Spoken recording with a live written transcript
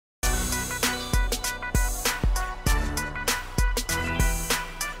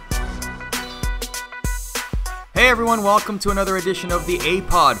Hey everyone, welcome to another edition of the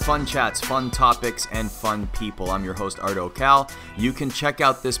A-Pod, fun chats, fun topics, and fun people. I'm your host, Ardo Cal. You can check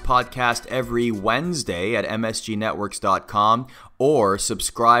out this podcast every Wednesday at msgnetworks.com or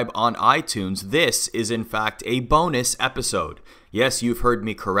subscribe on iTunes. This is in fact a bonus episode. Yes, you've heard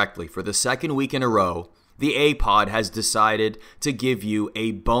me correctly. For the second week in a row, the A-Pod has decided to give you a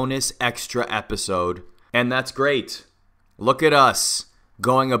bonus extra episode, and that's great. Look at us,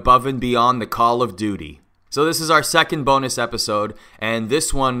 going above and beyond the call of duty. So this is our second bonus episode, and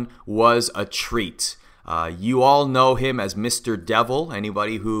this one was a treat. You all know him as Mr. Devil.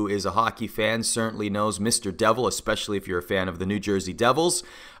 Anybody who is a hockey fan certainly knows Mr. Devil, especially if you're a fan of the New Jersey Devils.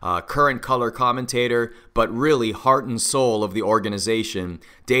 Current color commentator, but really heart and soul of the organization,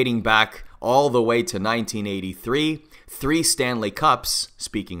 dating back all the way to 1983. 3 Stanley Cups,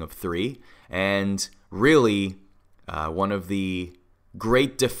 speaking of 3, and really one of the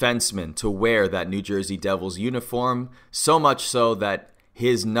great defenseman to wear that New Jersey Devils uniform, so much so that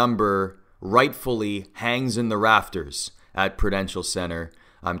his number rightfully hangs in the rafters at Prudential Center.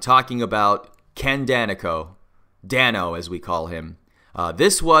 I'm talking about Ken Daneyko, Dano as we call him.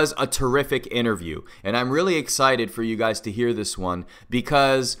 This was a terrific interview, and I'm really excited for you guys to hear this one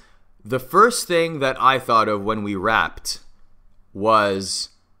because the first thing that I thought of when we wrapped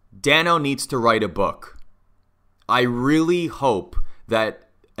was Dano needs to write a book. I really hope that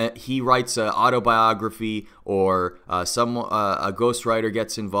he writes an autobiography or a ghostwriter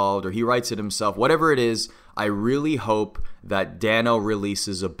gets involved or he writes it himself. Whatever it is, I really hope that Dano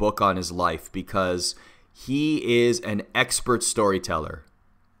releases a book on his life because he is an expert storyteller.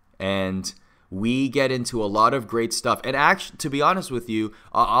 And we get into a lot of great stuff. And actually, to be honest with you,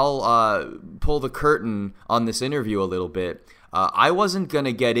 I'll pull the curtain on this interview a little bit. I wasn't going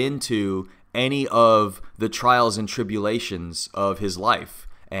to get into any of the trials and tribulations of his life.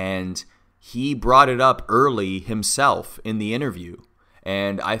 And he brought it up early himself in the interview.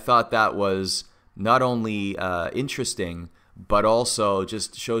 And I thought that was not only interesting, but also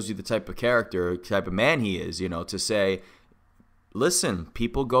just shows you the type of character, type of man he is, to say, listen,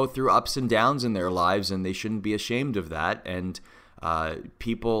 people go through ups and downs in their lives and they shouldn't be ashamed of that. And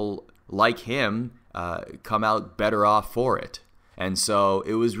people like him come out better off for it. And so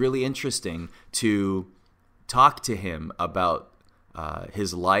it was really interesting to talk to him about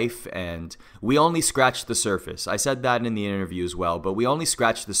his life, and we only scratched the surface. I said that in the interview as well, but we only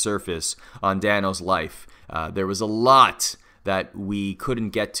scratched the surface on Dano's life. There was a lot that we couldn't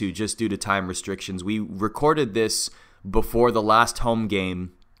get to just due to time restrictions. We recorded this before the last home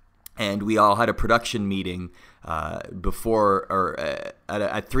game, and we all had a production meeting before or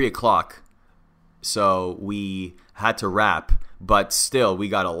at 3 o'clock. So we had to wrap, but still, we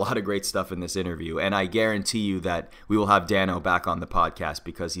got a lot of great stuff in this interview, and I guarantee you that we will have Dano back on the podcast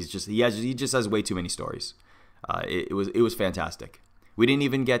because he just has way too many stories. It was fantastic. We didn't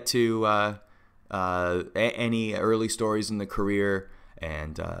even get to any early stories in the career,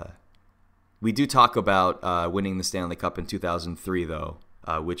 and we do talk about winning the Stanley Cup in 2003, though,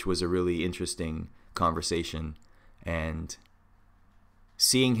 which was a really interesting conversation, and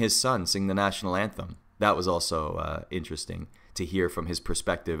seeing his son sing the national anthem. That was also interesting to hear from his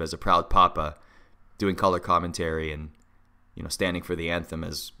perspective as a proud papa doing color commentary and, standing for the anthem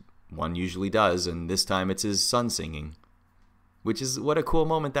as one usually does. And this time it's his son singing, which is what a cool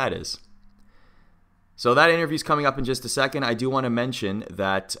moment that is. So that interview's coming up in just a second. I do want to mention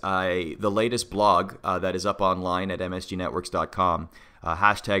that the latest blog that is up online at msgnetworks.com,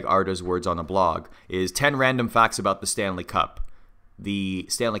 hashtag Arda's Words on a Blog, is 10 random facts about the Stanley Cup. The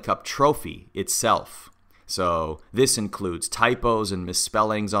Stanley Cup trophy itself. So this includes typos and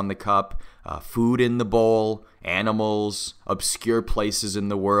misspellings on the cup, food in the bowl, animals, obscure places in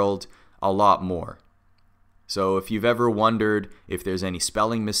the world, a lot more. So if you've ever wondered if there's any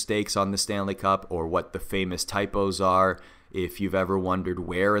spelling mistakes on the Stanley Cup or what the famous typos are, if you've ever wondered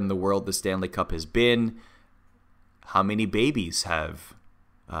where in the world the Stanley Cup has been, how many babies have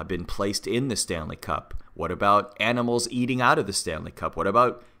been placed in the Stanley Cup, what about animals eating out of the Stanley Cup? What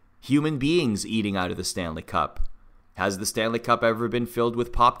about human beings eating out of the Stanley Cup? Has the Stanley Cup ever been filled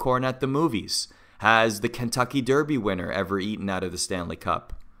with popcorn at the movies? Has the Kentucky Derby winner ever eaten out of the Stanley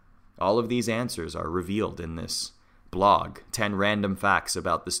Cup? All of these answers are revealed in this blog, 10 random facts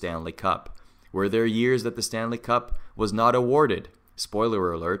about the Stanley Cup. Were there years that the Stanley Cup was not awarded?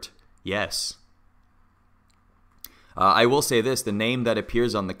 Spoiler alert, yes. I will say this, the name that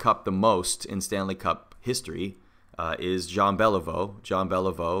appears on the cup the most in Stanley Cup history is Jean Beliveau. Jean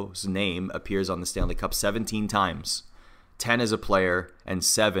Beliveau's name appears on the Stanley Cup 17 times, 10 as a player and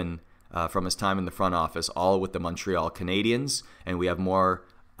 7 from his time in the front office, all with the Montreal Canadiens, and we have more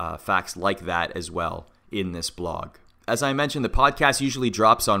facts like that as well in this blog. As I mentioned, the podcast usually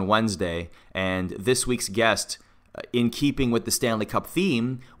drops on Wednesday, and this week's guest, in keeping with the Stanley Cup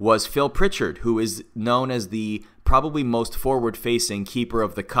theme, was Phil Pritchard, who is known as the probably most forward-facing keeper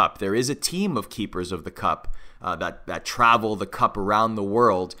of the cup. There is a team of keepers of the cup that travel the cup around the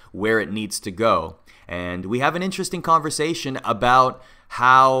world where it needs to go. And we have an interesting conversation about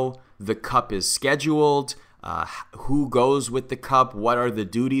how the cup is scheduled, who goes with the cup, what are the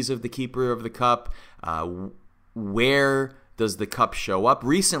duties of the keeper of the cup, where does the cup show up.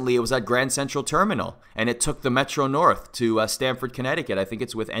 Recently, it was at Grand Central Terminal, and it took the Metro North to Stamford, Connecticut. I think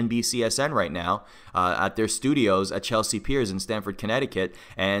it's with NBCSN right now at their studios at Chelsea Piers in Stamford, Connecticut.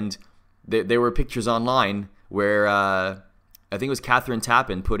 And there were pictures online where I think it was Catherine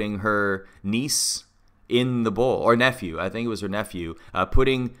Tappan putting her niece in the bowl, or nephew, I think it was her nephew,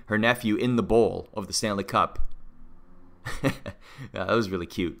 putting her nephew in the bowl of the Stanley Cup. That was really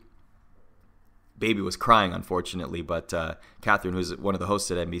cute. Baby was crying, unfortunately, but Catherine, who's one of the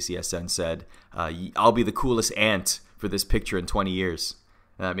hosts at NBCSN, said, I'll be the coolest aunt for this picture in 20 years.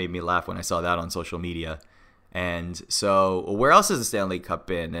 That made me laugh when I saw that on social media. And so where else has the Stanley Cup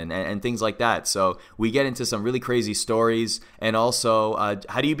been, and things like that. So we get into some really crazy stories, and also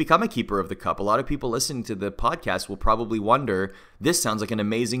how do you become a keeper of the cup? A lot of people listening to the podcast will probably wonder, this sounds like an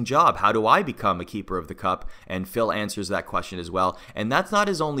amazing job. How do I become a keeper of the cup? And Phil answers that question as well. And that's not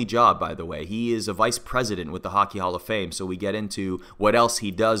his only job, by the way. He is a vice president with the Hockey Hall of Fame. So we get into what else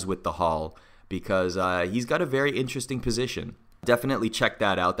he does with the Hall, because he's got a very interesting position. Definitely check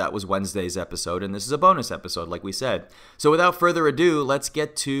that out. That was Wednesday's episode, and this is a bonus episode, like we said. So without further ado, let's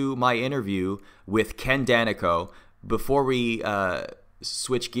get to my interview with Ken Daneyko. Before we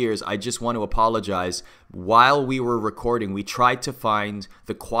switch gears, I just want to apologize. While we were recording, we tried to find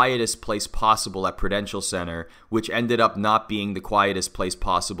the quietest place possible at Prudential Center, which ended up not being the quietest place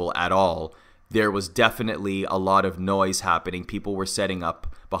possible at all. There was definitely a lot of noise happening. People were setting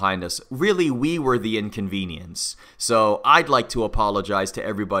up behind us. Really, we were the inconvenience. So I'd like to apologize to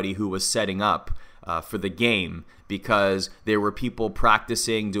everybody who was setting up for the game, because there were people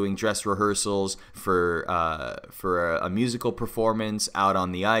practicing, doing dress rehearsals for a musical performance out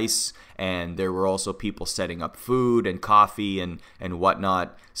on the ice, and there were also people setting up food and coffee and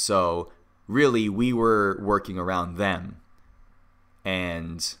whatnot. So really, we were working around them.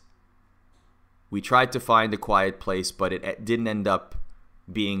 And we tried to find a quiet place, but it didn't end up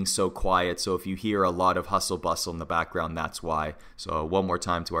being so quiet. So if you hear a lot of hustle bustle in the background, that's why. So one more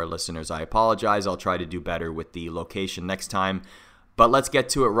time to our listeners, I apologize. I'll try to do better with the location next time. But let's get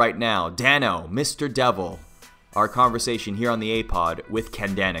to it right now. Dano, Mr. Devil, our conversation here on the A-Pod with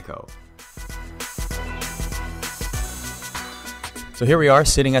Ken Daneyko. So here we are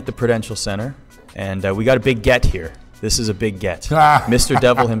sitting at the Prudential Center, and we got a big get here. This is a big get. Mr.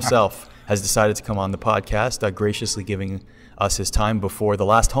 Devil himself has decided to come on the podcast, graciously giving us his time before the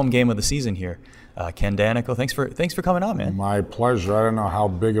last home game of the season here. Ken Daneyko, thanks for coming on, man. My pleasure. I don't know how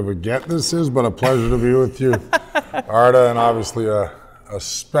big of a get this is, but a pleasure to be with you, Arda, and obviously a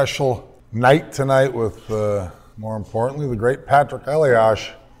special night tonight with, more importantly, the great Patrik Elias,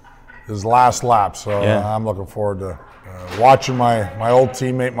 his last lap. So I'm looking forward to watching my old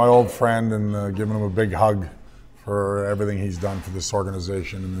teammate, my old friend, and giving him a big hug for everything he's done for this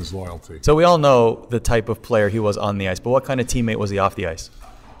organization and his loyalty. So we all know the type of player he was on the ice, but what kind of teammate was he off the ice?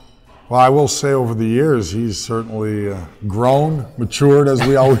 Well, I will say over the years, he's certainly grown, matured, as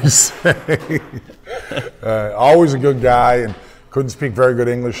we always say. Always a good guy, and couldn't speak very good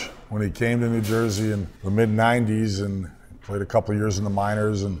English when he came to New Jersey in the mid-'90s, and played a couple of years in the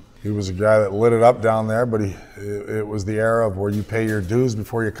minors, and he was a guy that lit it up down there, but it was the era of where you pay your dues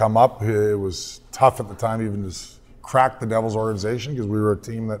before you come up. It was tough at the time even to crack the Devils organization, because we were a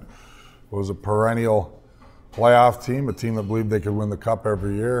team that was a perennial playoff team, a team that believed they could win the cup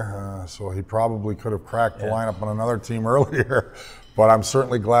every year. So he probably could have cracked the lineup on another team earlier. But I'm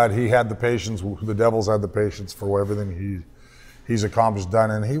certainly glad he had the patience, the Devils had the patience for everything he's accomplished, done.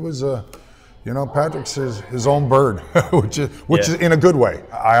 And he was Patrik's his own bird, which is in a good way.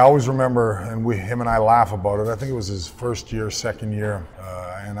 I always remember, and him and I laugh about it, I think it was his first year, second year,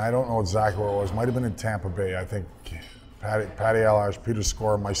 and I don't know exactly what it was. Might have been in Tampa Bay. I think Patty Elias, Peter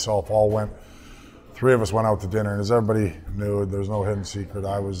Score, and myself all went. Three of us went out to dinner, and as everybody knew, there's no hidden secret.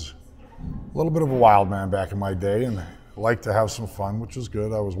 I was a little bit of a wild man back in my day, and liked to have some fun, which was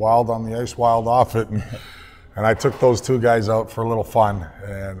good. I was wild on the ice, wild off it, and I took those two guys out for a little fun,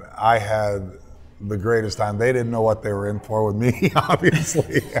 and I had the greatest time. They didn't know what they were in for with me,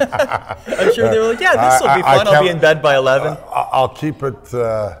 obviously. I'm sure they were like, yeah, this will be fun. I'll be in bed by 11. I'll keep it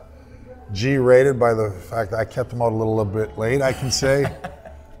G-rated by the fact that I kept them out a little bit late, I can say.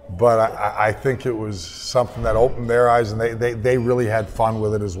 But I think it was something that opened their eyes, and they really had fun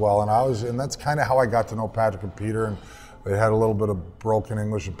with it as well. And that's kind of how I got to know Patrik and Peter. And they had a little bit of broken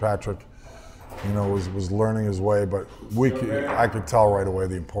English, and Patrik, was learning his way. But I could tell right away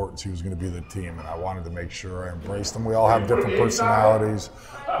the importance he was going to be the team, and I wanted to make sure I embraced them. We all have different personalities.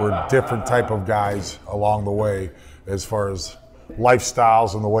 We're different type of guys along the way as far as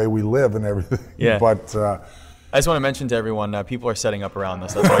lifestyles and the way we live and everything. Yeah. But I just want to mention to everyone, people are setting up around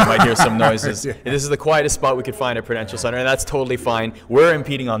us. That's why you might hear some noises. Yeah. This is the quietest spot we could find at Prudential Center, and that's totally fine. We're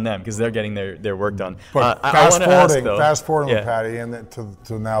impeding on them because they're getting their work done. But fast forwarding with Patty, and then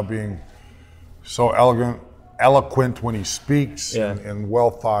to now being so eloquent when he speaks, and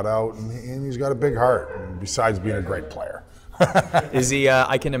well thought out, and he's got a big heart, and besides being a great player. Is he?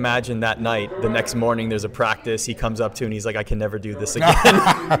 I can imagine that night, the next morning, there's a practice. He comes up to and he's like, "I can never do this again."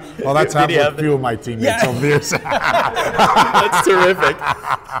 Well, that's happened with a few of my teammates over the years. That's terrific.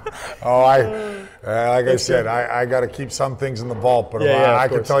 Like I said, I got to keep some things in the vault, but I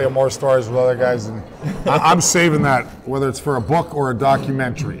could tell you more stories with other guys, and I'm saving that, whether it's for a book or a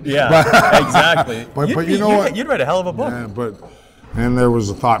documentary. Yeah, exactly. But you know what? You'd write a hell of a book. Yeah, and there was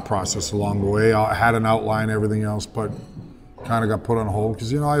a thought process along the way. I had an outline, everything else, but kind of got put on hold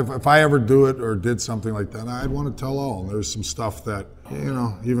because if I ever do it or did something like that, I'd want to tell all. There's some stuff that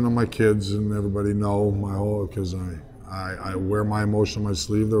even on my kids and everybody know my whole, because I wear my emotion on my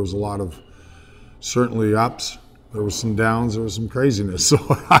sleeve. There was a lot of certainly ups, there was some downs, there was some craziness. So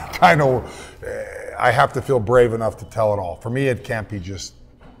I have to feel brave enough to tell it all. For me, it can't be just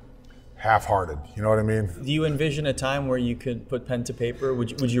half-hearted. You know what I mean? Do you envision a time where you could put pen to paper?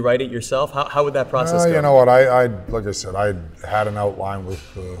 Would you write it yourself? How would that process go? You know what? I like I said, I had an outline with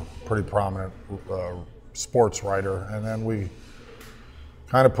a pretty prominent sports writer, and then we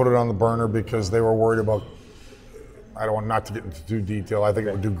kind of put it on the burner because they were worried about. I don't want not to get into too detail. I think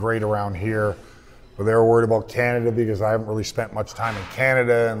it would do great around here, but they were worried about Canada because I haven't really spent much time in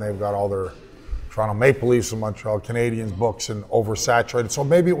Canada, and they've got all their Toronto Maple Leafs and Montreal Canadiens books and oversaturated. So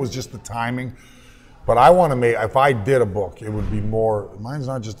maybe it was just the timing. But I want to make, if I did a book, it would be more, mine's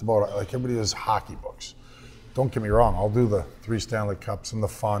not just about, like everybody does hockey books. Don't get me wrong, I'll do the 3 Stanley Cups and the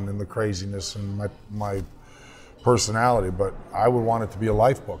fun and the craziness and my personality, but I would want it to be a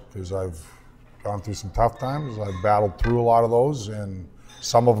life book because I've gone through some tough times. I've battled through a lot of those, and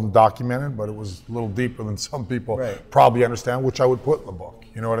some of them documented, but it was a little deeper than some people probably understand, which I would put in the book.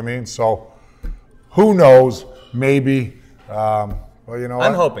 You know what I mean? So who knows? Maybe. Well,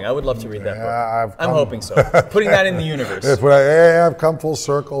 I'm hoping. I would love to read that book. I'm hoping so. Putting that in the universe. I've come full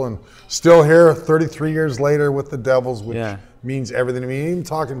circle and still here 33 years later with the Devils, which means everything to me.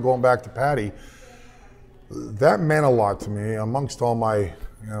 Even going back to Patty, that meant a lot to me amongst all my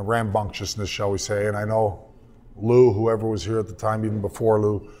rambunctiousness, shall we say. And I know Lou, whoever was here at the time, even before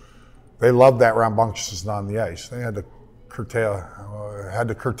Lou, they loved that rambunctiousness on the ice. They had to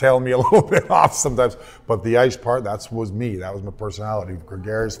curtail me a little bit off sometimes, but the ice part, that was me. That was my personality.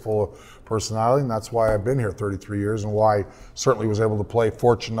 Gregarious, full of personality, and that's why I've been here 33 years and why I certainly was able to play,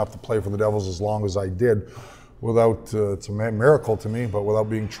 fortunate enough to play for the Devils as long as I did without, it's a miracle to me, but without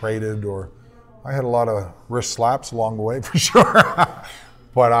being traded, or I had a lot of wrist slaps along the way for sure.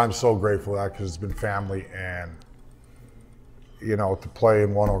 But I'm so grateful for that because it's been family, and to play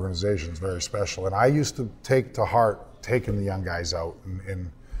in one organization is very special. And I used to take to heart taking the young guys out,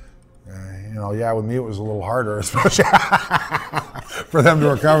 and with me it was a little harder, especially for them to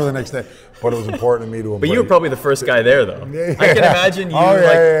recover the next day. But it was important to me to embrace. But you were probably the first guy there, though. I can imagine you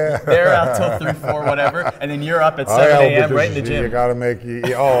they're out till 3, 4, whatever, and then you're up at 7 a.m. right in the gym. You got to make.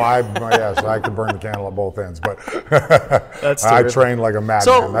 I could burn the candle at both ends, but I train like a madman.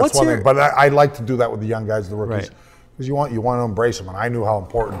 So that's one thing. But I like to do that with the young guys, the rookies. Right. Because you want to embrace them, and I knew how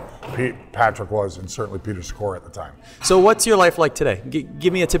important Patrik was, and certainly Peter Score at the time. So what's your life like today?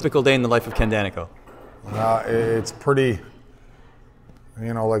 Give me a typical day in the life of Ken Daneyko. It's pretty,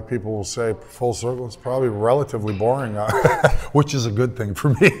 like people will say, full circle, it's probably relatively boring, which is a good thing for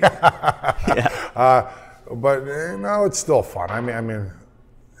me. But it's still fun. I mean,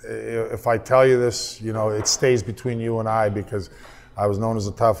 if I tell you this, it stays between you and I, because I was known as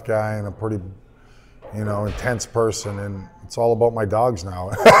a tough guy and a pretty intense person, and it's all about my dogs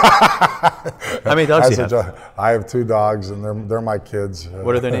now. How many dogs do you have? I have 2 dogs, and they're my kids.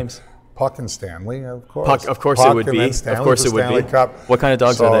 What are their names? Puck and Stanley, of course. Puck, of course it would be. Stanley, of course it would Stanley be. Cup. What kind of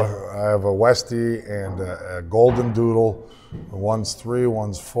dogs are they? I have a Westie and a Golden Doodle. One's 3,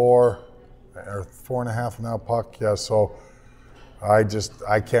 one's 4, or 4.5 now. Puck, yeah. So I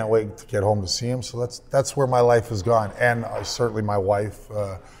can't wait to get home to see him. So that's where my life has gone, and certainly my wife.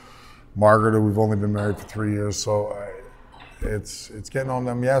 Margaret, we've only been married for 3 years, so it's getting on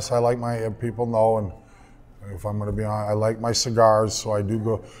them. Yes, I like my people know, and if I'm going to be honest, I like my cigars, so I do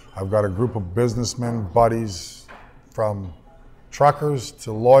go. I've got a group of businessmen, buddies, from truckers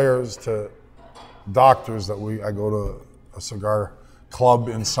to lawyers to doctors that I go to a cigar club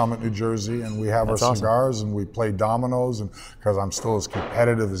in Summit, New Jersey, and we have our cigars and we play dominoes, and because I'm still as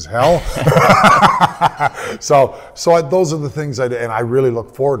competitive as hell. so those are the things I do, and I really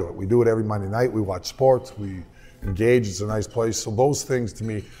look forward to it. We do it every Monday night. We watch sports. We engage. It's a nice place. So those things to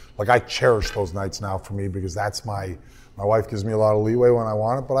me, like I cherish those nights now for me because that's my wife gives me a lot of leeway when I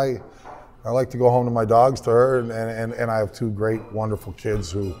want it, but I like to go home to my dogs, to her, and I have two great, wonderful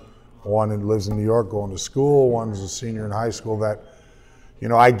kids who, one lives in New York going to school, one's a senior in high school that,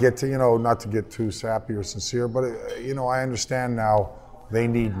 I get to, not to get too sappy or sincere, but, I understand now they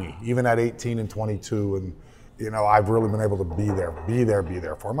need me, even at 18 and 22. And, I've really been able to be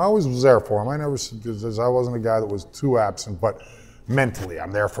there for them. I always was there for them. I wasn't a guy that was too absent, but mentally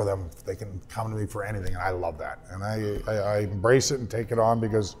I'm there for them. They can come to me for anything, and I love that. And I embrace it and take it on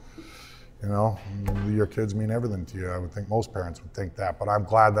because, your kids mean everything to you. I would think most parents would think that, but I'm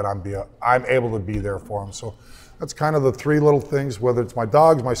glad that I'm able to be there for them. So that's kind of the three little things, whether it's my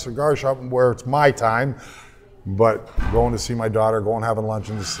dogs, my cigar shop, where it's my time, but going to see my daughter, going having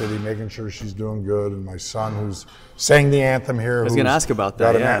lunch in the city, making sure she's doing good, and my son who's sang the anthem here. I was going to ask about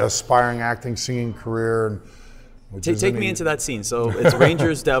that, got an aspiring acting, singing career. And take me into that scene. So it's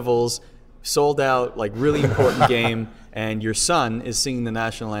Rangers, Devils, sold out, like really important game, and your son is singing the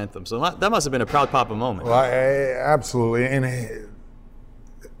national anthem. So that must have been a proud papa moment. Well, absolutely. And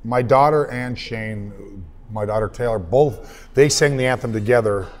my daughter and Shane, my daughter Taylor, both, they sang the anthem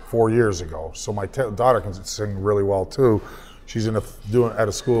together 4 years ago. So my daughter can sing really well too. She's at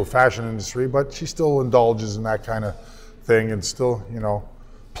a school of fashion industry, but she still indulges in that kind of thing and still,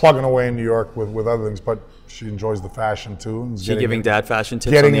 plugging away in New York with other things. But she enjoys the fashion too. And she giving dad fashion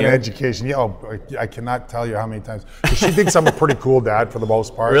tips getting on the an air? Education. Yeah, I cannot tell you how many times. She thinks I'm a pretty cool dad for the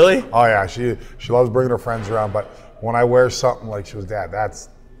most part. Really? Oh yeah, she loves bringing her friends around. But when I wear something like she was, Dad,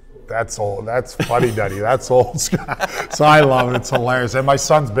 that's old. That's fuddy-duddy. That's old. So I love it. It's hilarious. And my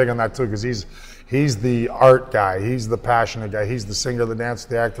son's big on that too because he's the art guy. He's the passionate guy. He's the singer, the dancer,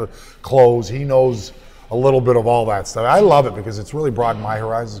 the actor, clothes. He knows a little bit of all that stuff. I love it because it's really broadened my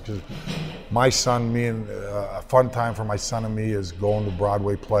horizons because my son, a fun time for my son and me is going to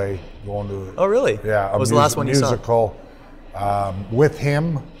Broadway play, going to... Oh, really? Yeah. What was the last one you saw? Musical. With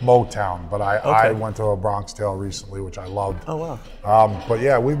him, Motown, but I went to a Bronx Tale recently, which I loved. Oh, wow. But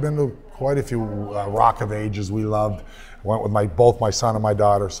yeah, we've been to quite a few Rock of Ages we loved. Went with both my son and my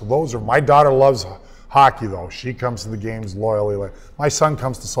daughter. So my daughter loves hockey though. She comes to the games loyally. My son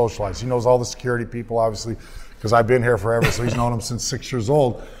comes to socialize. He knows all the security people, obviously, because I've been here forever, so he's known them since 6 years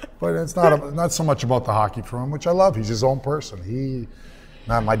old. But it's not so much about the hockey for him, which I love. He's his own person.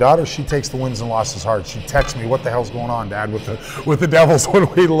 Now, my daughter, she takes the wins and losses hard. She texts me, "What the hell's going on, Dad, with the Devils when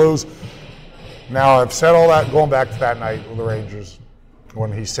we lose?" Now, I've said all that, going back to that night with the Rangers,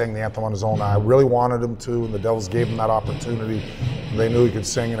 when he sang the anthem on his own. I really wanted him to, and the Devils gave him that opportunity. They knew he could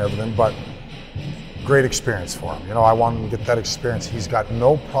sing and everything, but great experience for him. I wanted him to get that experience. He's got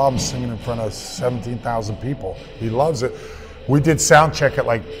no problem singing in front of 17,000 people. He loves it. We did sound check at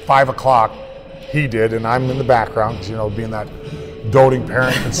like 5 o'clock. He did, and I'm in the background because, being that doting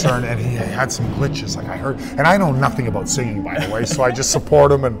parent concerned, and he had some glitches, like I heard. And I know nothing about singing, by the way, so I just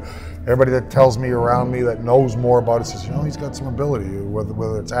support him. And everybody that tells me around me that knows more about it says, he's got some ability,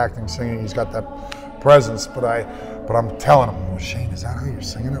 whether it's acting, singing, he's got that presence. But I'm telling him, Shane, is that how you're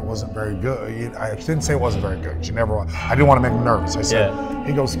singing? It wasn't very good. I didn't say it wasn't very good. I didn't want to make him nervous. I said,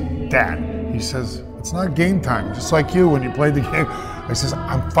 He goes, Dad, he says, it's not game time, just like you when you played the game. He says,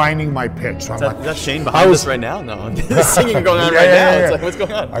 I'm finding my pitch. So is that Shane behind us right now? No, there's singing going on right now. It's like, what's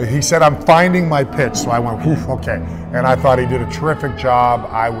going on? He said, I'm finding my pitch. So I went, okay. And I thought he did a terrific job.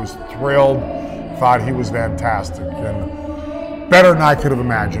 I was thrilled, thought he was fantastic. And better than I could have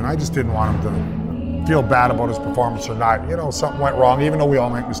imagined. I just didn't want him to feel bad about his performance or not. Something went wrong, even though we all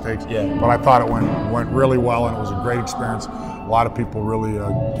make mistakes. Yeah. But I thought it went really well, and it was a great experience. A lot of people really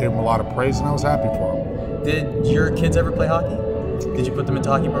gave him a lot of praise, and I was happy for him. Did your kids ever play hockey? Did you put them into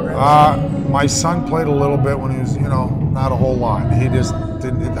hockey programs? My son played a little bit when he was, not a whole lot. He just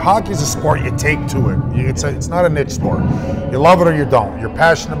didn't. Hockey's a sport you take to it. It's not a niche sport. You love it or you don't. You're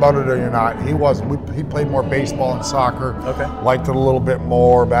passionate about it or you're not. He wasn't. He played more baseball and soccer. Okay. Liked it a little bit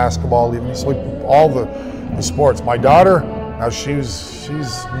more, basketball even. So all the sports. My daughter, now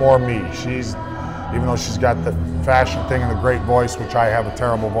she's more me. Even though she's got the fashion thing and the great voice, which I have a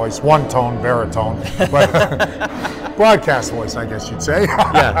terrible voice, one tone, baritone, but broadcast voice, I guess you'd say.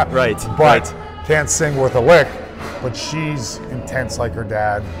 Yeah, right. But can't sing worth a lick. but she's intense like her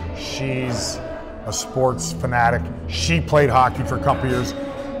dad. She's a sports fanatic. She played hockey for a couple years,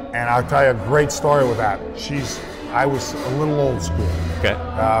 and I'll tell you a great story with that. I was a little old school. Okay.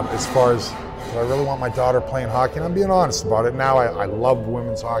 As far as, do I really want my daughter playing hockey? And I'm being honest about it. Now I love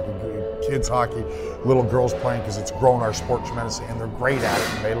women's hockey, kids hockey, little girls playing, because it's grown our sport tremendously, and they're great at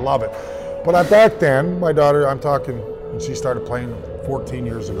it, and they love it. But back then, my daughter, I'm talking, when she started playing 14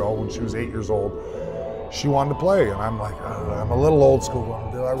 years ago, when she was 8 years old, she wanted to play. And I'm like, I'm a little old school.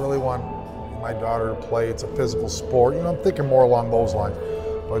 Do I really want my daughter to play? It's a physical sport. I'm thinking more along those lines.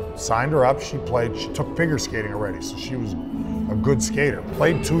 But signed her up, she played, she took figure skating already, so she was a good skater.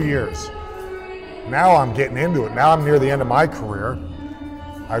 Played 2 years. Now I'm getting into it. Now I'm near the end of my career.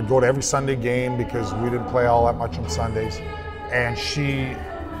 I'd go to every Sunday game because we didn't play all that much on Sundays. And she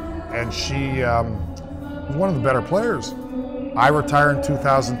was one of the better players. I retired in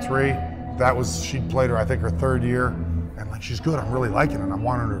 2003. She'd played her, I think, her third year. And like, she's good, I'm really liking it. I'm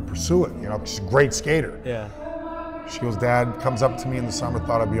wanting her to pursue it. She's a great skater. Yeah. She goes, Dad, comes up to me in the summer,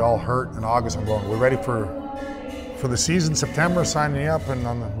 thought I'd be all hurt. In August, I'm going, we're ready for the season, September, sign me up, and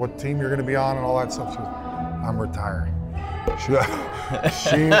on what team you're gonna be on and all that stuff. She goes, I'm retiring.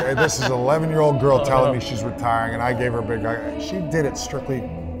 This is an 11-year-old girl telling me she's retiring, and I gave her a big, she did it strictly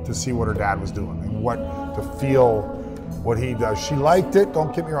to see what her dad was doing and to feel what he does. She liked it,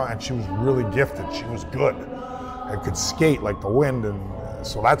 don't get me wrong, and she was really gifted. She was good and could skate like the wind, and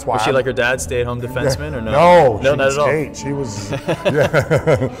so that's why. Was she like her dad, stay-at-home defenseman, or no? No, not at all. She was,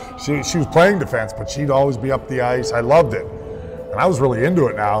 she was playing defense, but she'd always be up the ice. I loved it, and I was really into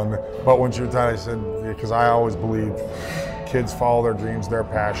it now. But when she retired, I said, because I always believed kids follow their dreams, their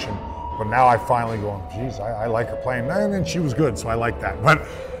passion. But now I finally go, geez, I like her playing, and she was good, so I like that.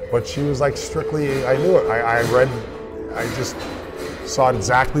 But she was like strictly, I knew it. I just saw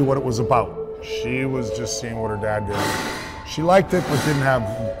exactly what it was about. She was just seeing what her dad did. She liked it, but didn't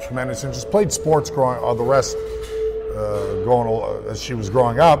have tremendous interest. Played sports growing, all the rest as she was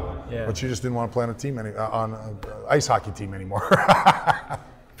growing up, yeah. But she just didn't want to play on on an ice hockey team anymore.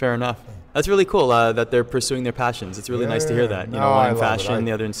 Fair enough. That's really cool that they're pursuing their passions. It's really nice to hear that. One in fashion,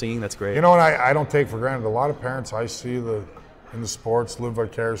 the other in singing. That's great. And I don't take for granted. A lot of parents I see in the sports live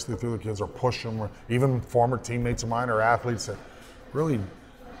vicariously through the kids, or push them, or even former teammates of mine or athletes that really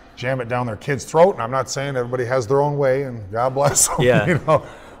jam it down their kid's throat. And I'm not saying everybody has their own way, and God bless them. Yeah.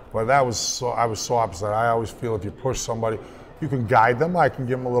 But I was so opposite. I always feel if you push somebody, you can guide them. I can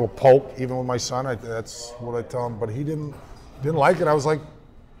give them a little poke. Even with my son, that's what I tell him. But he didn't like it. I was like,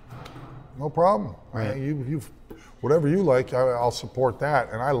 no problem. Right. You whatever you like, I'll support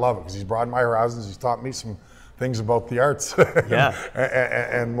that. And I love it because he's broadened my horizons. He's taught me some things about the arts. Yeah.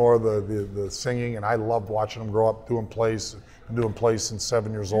 and more the singing. And I loved watching him grow up doing plays since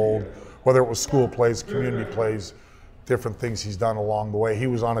 7 years old, whether it was school plays, community plays, different things he's done along the way. He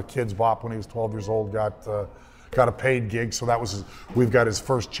was on a Kids Bop when he was 12 years old, got a paid gig, so that was we've got his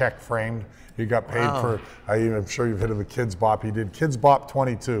first check framed. He got paid for, I'm sure you've heard of the Kids Bop. He did Kids Bop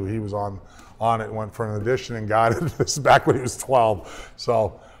 22. He was on it, went for an audition and got it. This is back when he was 12.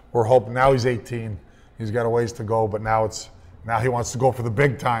 So we're hoping, now he's 18. He's got a ways to go, but now he wants to go for the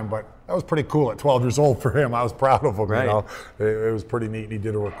big time. But that was pretty cool at 12 years old for him. I was proud of him. Right. It was pretty neat. He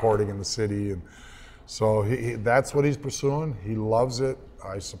did a recording in the city, and so that's what he's pursuing. He loves it.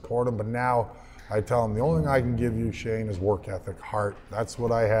 I support him. But now I tell him, the only thing I can give you, Shane, is work ethic, heart. That's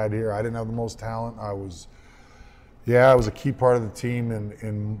what I had here. I didn't have the most talent. I was a key part of the team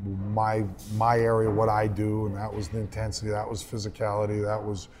in my area, what I do, and that was the intensity. That was physicality. That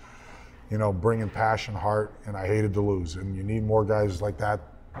was, bringing passion, heart, and I hated to lose. And you need more guys like that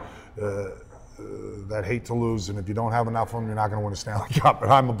that hate to lose. And if you don't have enough of them, you're not going to win a Stanley Cup.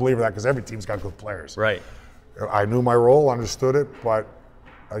 And I'm a believer of that because every team's got good players. Right. I knew my role, understood it, but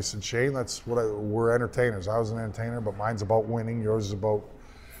I said, Shane, that's we're entertainers. I was an entertainer, but mine's about winning. Yours is about,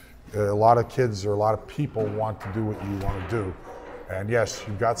 a lot of kids or a lot of people want to do what you want to do. And yes,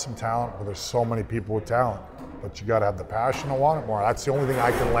 you've got some talent, but there's so many people with talent. But you got to have the passion to want it more. That's the only thing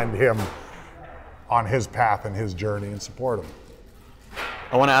I can lend him on his path and his journey and support him.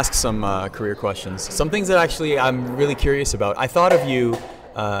 I want to ask some career questions. Some things that actually I'm really curious about. I thought of you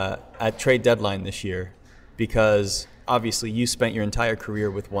at trade deadline this year because obviously you spent your entire career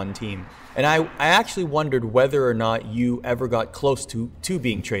with one team. And I actually wondered whether or not you ever got close to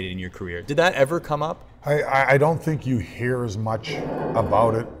being traded in your career. Did that ever come up? I don't think you hear as much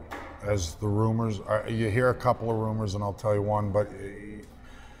about it as the rumors. You hear a couple of rumors, and I'll tell you one, but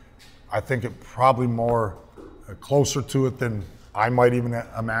I think it probably more closer to it than I might even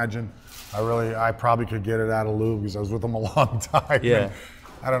imagine. I probably could get it out of Lou because I was with him a long time. Yeah.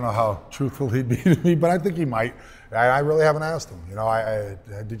 I don't know how truthful he'd be to me, but I think he might. I really haven't asked him. You know,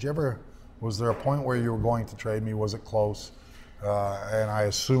 did you ever, was there a point where you were going to trade me? Was it close? And I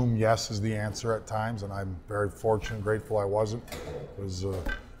assume yes is the answer at times, and I'm very fortunate, grateful I wasn't.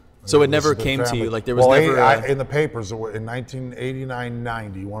 So it never came to you, like there was never in the papers in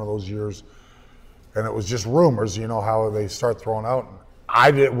 1989-90, one of those years, and it was just rumors, you know, how they start throwing out.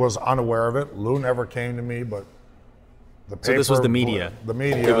 Was unaware of it. Lou never came to me, but the paper. So this was the media? The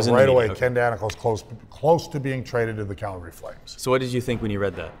media, it was right away. Okay. Ken Daneyko's close to being traded to the Calgary Flames. So what did you think when you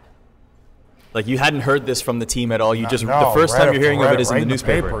read that? Like you hadn't heard this from the team at all. You the first time you're hearing of it is in the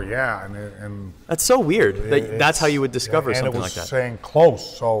newspaper. Yeah, and that's so weird. That's how you would discover something like that. And it was saying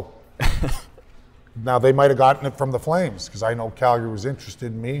close. So now they might have gotten it from the Flames because I know Calgary was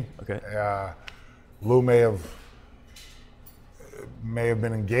interested in me. Okay. Lou may have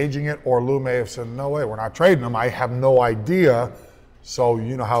been engaging it, or Lou may have said, "No way, we're not trading him." I have no idea. So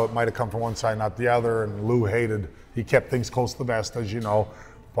you know how it might have come from one side, not the other. And Lou he kept things close to the vest, as you know.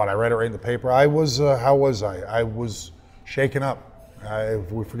 But I read it right in the paper. I was, how was I? I was shaken up.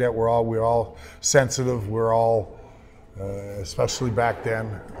 If we forget, we're all sensitive. We're all, especially back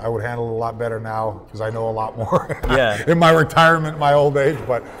then. I would handle it a lot better now because I know a lot more. Yeah. In my retirement, my old age,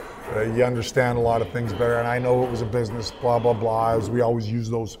 but you understand a lot of things better. And I know it was a business, blah blah blah. As we always use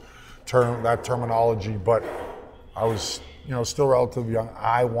that terminology. But I was, you know, still relatively young.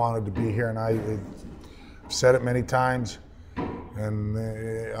 I wanted to be here, and I've said it many times. And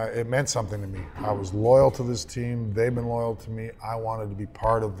it meant something to me. I was loyal to this team. They've been loyal to me. I wanted to be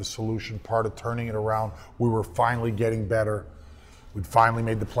part of the solution, part of turning it around. We were finally getting better. We'd finally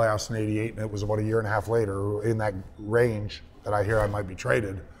made the playoffs in '88, and it was about a year and a half later in that range that I hear I might be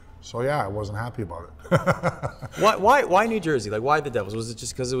traded. So yeah, I wasn't happy about it. Why New Jersey? Like, why the Devils? Was it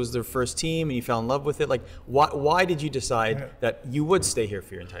just because it was their first team and you fell in love with it? Like, why did you decide that you would stay here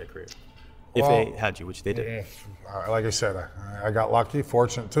for your entire career? If they had you, which they did. Like I said, I got lucky,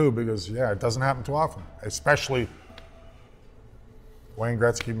 fortunate too, because it doesn't happen too often. Especially Wayne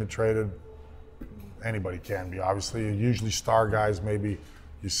Gretzky been traded. Anybody can be, obviously. Usually star guys, maybe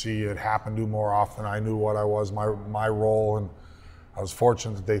you see it happen to more often. I knew what I was, my role, and I was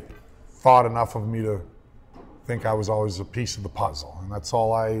fortunate that they thought enough of me to think I was always a piece of the puzzle. And that's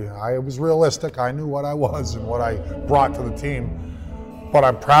all I was realistic. I knew what I was and what I brought to the team. But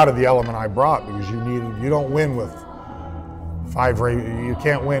I'm proud of the element I brought because you don't win with you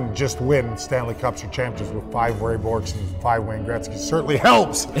can't win Stanley Cups or championships with 5 Ray Borks and 5 Wayne Gretzky. It certainly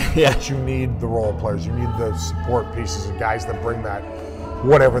helps, but you need the role players. You need the support pieces of guys that bring that,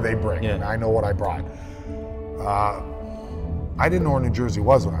 whatever they bring. Yeah. And I know what I brought. I didn't know where New Jersey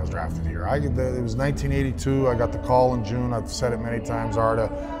was when I was drafted here. It was 1982. I got the call in June. I've said it many times, Arda.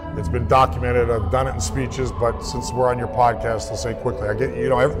 It's been documented. I've done it in speeches, but since we're on your podcast, I'll say quickly.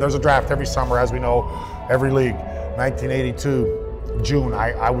 There's a draft every summer, as we know, every league. 1982, June.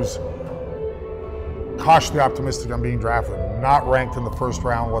 I was cautiously optimistic on being drafted. Not ranked in the first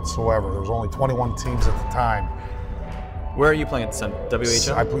round whatsoever. There was only 21 teams at the time. Where are you playing at the time?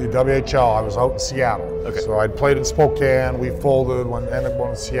 WHL? I played WHL. I was out in Seattle. Okay. So I'd played in Spokane. We folded. Ended up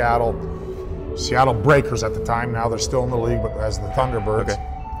going to Seattle. Seattle Breakers at the time. Now they're still in the league, but as the Thunderbirds. Okay.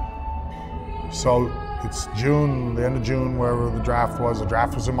 So it's June, the end of June, wherever the draft was. The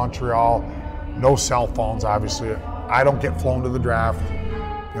draft was in Montreal. No cell phones, obviously. I don't get flown to the draft.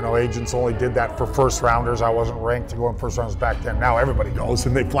 You know, agents only did that for first rounders. I wasn't ranked to go in first rounders back then. Now everybody goes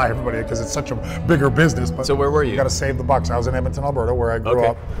and they fly everybody because it's such a bigger business. But so where were you? You got to save the bucks. I was in Edmonton, Alberta, where I grew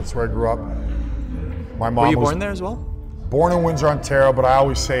up. That's where I grew up. My mom were you born there as well? Born in Windsor, Ontario, but I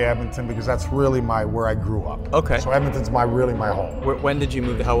always say Edmonton because that's really where I grew up. Okay. So Edmonton's really my home. When did you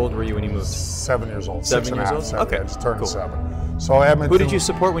move? How old were you when you moved? 7 years old. 7 years old? 7. Okay. I just turned cool. 7. So Edmonton. Who did you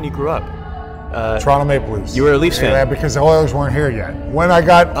support when you grew up? Toronto Maple Leafs. You were a Leafs fan? Yeah, because the Oilers weren't here yet. When I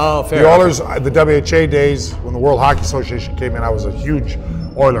got the Oilers, the WHA days, when the World Hockey Association came in, I was a huge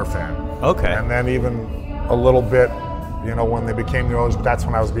Oiler fan. Okay. And then even a little bit, when they became the Oilers, that's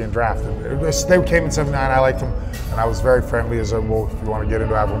when I was being drafted. They came in '79, I liked them, and I was very friendly if you want to get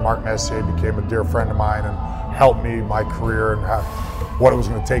into it. Mark Messier became a dear friend of mine and helped me in my career and what it was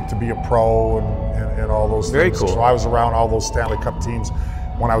going to take to be a pro and all those things. Very cool. So I was around all those Stanley Cup teams.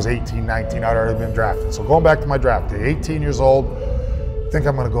 When I was 18, 19, I'd already been drafted. So going back to my draft day, 18 years old, think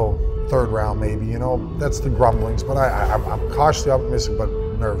I'm going to go 3rd round maybe, that's the grumblings, but I'm cautiously optimistic but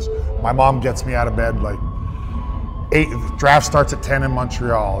nervous. My mom gets me out of bed like 8, the draft starts at 10 in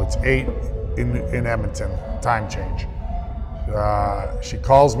Montreal, it's 8 in Edmonton, time change. She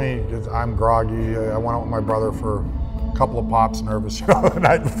calls me, I'm groggy, I went out with my brother for a couple of pops, nervous, the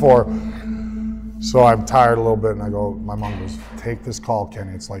night before. So I'm tired a little bit, and my mom goes, take this call,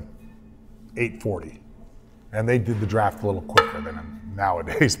 Kenny. It's like 8:40. And they did the draft a little quicker than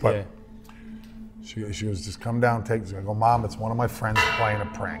nowadays, but she goes, just come down, take this. I go, Mom, it's one of my friends playing a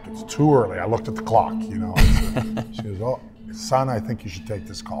prank. It's too early. I looked at the clock, you know. She goes, oh, son, I think you should take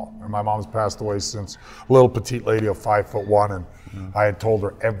this call. And my mom's passed away since, little petite lady of 5'1", and I had told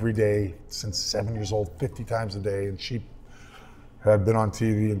her every day since 7 years old, 50 times a day, and she had been on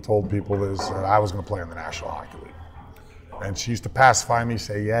TV and told people this, that I was going to play in the National Hockey League. And she used to pacify me,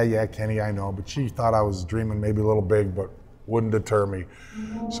 say, yeah, Kenny, I know. But she thought I was dreaming maybe a little big, but wouldn't deter me.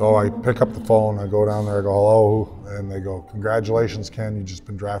 So I pick up the phone, I go down there, I go, hello, and they go, congratulations, Ken, you've just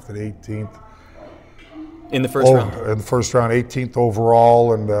been drafted 18th. In the first round? In the first round, 18th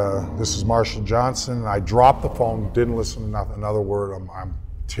overall, and this is Marshall Johnson. I dropped the phone, didn't listen to nothing, another word. I'm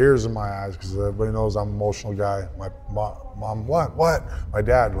tears in my eyes, because everybody knows I'm an emotional guy. My mom, what? My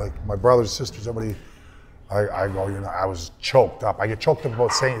dad, like my brothers, sisters, everybody. I go, you know, I was choked up. I get choked up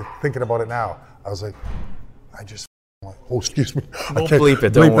about thinking about it now. I was like, oh, excuse me. We'll bleep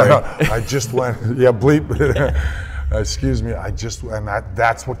it, don't worry. I just went, yeah, bleep. Excuse me, and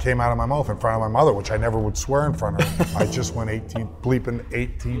that's what came out of my mouth in front of my mother, which I never would swear in front of her. I just went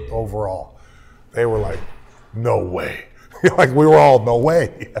 18th overall. They were like, no way. Like, we were all, no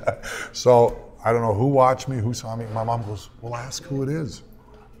way. So I don't know who watched me, who saw me. My mom goes, well, ask who it is.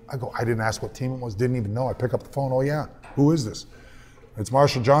 I go, I didn't ask what team it was, didn't even know. I pick up the phone, oh yeah, who is this? It's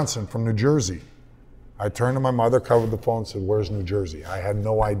Marshall Johnson from New Jersey. I turned to my mother, covered the phone, and said, where's New Jersey? I had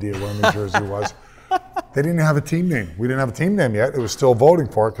no idea where New Jersey was. They didn't have a team name. We didn't have a team name yet. It was still voting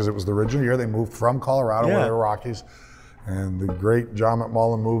for it, because it was the original year. They moved from Colorado, where they were Rockies. And the great John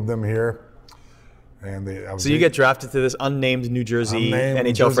McMullen moved them here. And so you get drafted to this unnamed New Jersey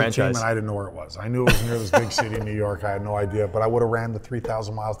NHL franchise. Team, and I didn't know where it was. I knew it was near this big city in New York. I had no idea, but I would have ran the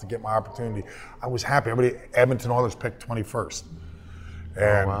 3,000 miles to get my opportunity. I was happy. Edmonton Oilers picked 21st.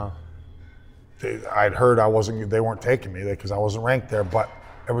 And I'd heard they weren't taking me because I wasn't ranked there, but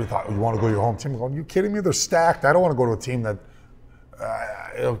everybody thought, you want to go to your home team? I'm going, are you kidding me? They're stacked. I don't want to go to a team that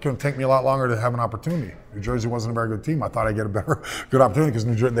it's going to take me a lot longer to have an opportunity. New Jersey wasn't a very good team. I thought I'd get a good opportunity, because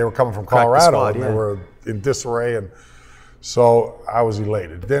they were coming from Colorado, and they were in disarray, and so I was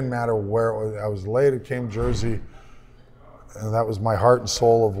elated. It didn't matter where it was. I was elated. Came Jersey, and that was my heart and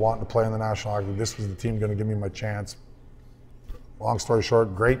soul of wanting to play in the National Hockey League. This was the team going to give me my chance. Long story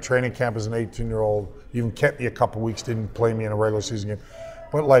short, great training camp as an 18-year-old. Even kept me a couple weeks, didn't play me in a regular season game.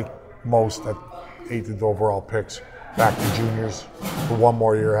 But like most at 18th overall picks, back to juniors for one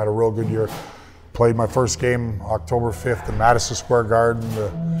more year, had a real good year. Played my first game October 5th in Madison Square Garden.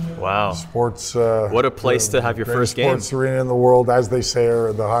 Wow. Sports. What a place to have your first game. Sports arena in the world, as they say,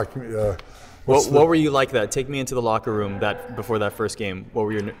 or the hockey. What were you like that? Take me into the locker room before that first game. What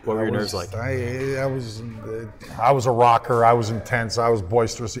were your nerves like? I was a rocker. I was intense. I was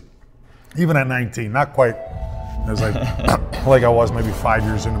boisterous. Even at 19, not quite as like I was maybe 5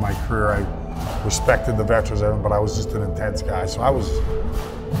 years into my career. I respected the veterans, but I was just an intense guy. So I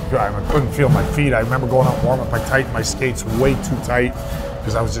couldn't feel my feet. I remember going out warm up. I tightened my skates way too tight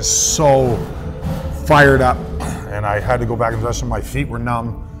because I was just so fired up, and I had to go back and dress them. My feet were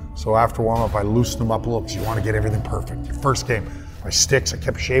numb. So after warm up, I loosened them up a little, because you want to get everything perfect. Your first game, my sticks, I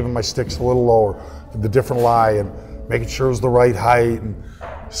kept shaving my sticks a little lower, did the different lie, and making sure it was the right height. And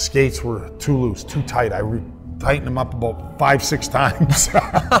skates were too loose, too tight. I tightened them up about 5-6 times.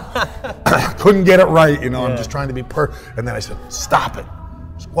 Couldn't get it right, I'm just trying to be perfect. And then I said, stop it.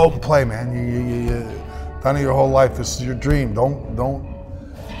 Just go out and play, man. You done it your whole life. This is your dream. Don't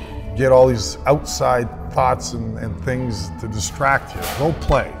get all these outside thoughts and things to distract you. Go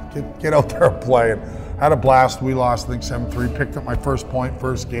play. Get out there and play. And had a blast. We lost, I think, 7-3. Picked up my first point,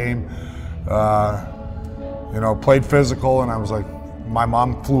 first game. Played physical, and I was like, my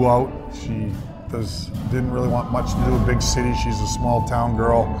mom flew out. She didn't really want much to do with big city. She's a small town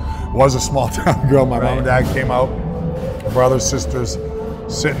girl. Was a small town girl. My mom and dad came out. Brothers, sisters,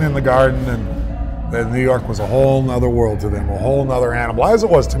 sitting in the garden, and New York was a whole nother world to them, a whole nother animal, as it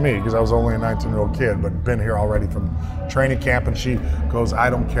was to me, because I was only a 19-year-old kid, but been here already from training camp. And she goes, I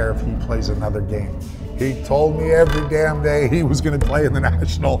don't care if he plays another game. He told me every damn day he was going to play in the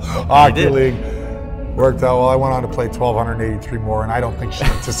National Hockey League. Worked out well. I went on to play 1,283 more, and I don't think she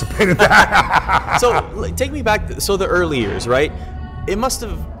anticipated that. So take me back. So the early years, right? It must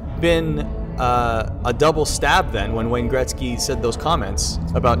have been a double stab then when Wayne Gretzky said those comments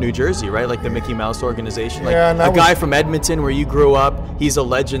about New Jersey, right? Like the Mickey Mouse organization. Like a guy from Edmonton where you grew up, he's a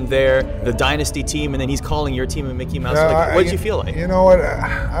legend there, the dynasty team, and then he's calling your team a Mickey Mouse. What did you feel like? You know what?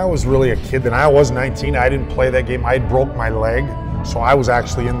 I was really a kid then. I was 19. I didn't play that game. I broke my leg, so I was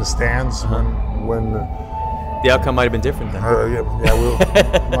actually in the stands when when the outcome might have been different then. we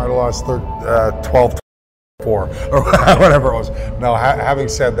might have lost 12-4 or whatever it was. No, having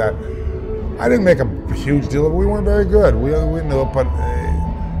said that, I didn't make a huge deal of it. We weren't very good. We knew it, but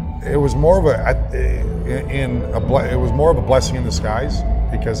it was more of a blessing in disguise,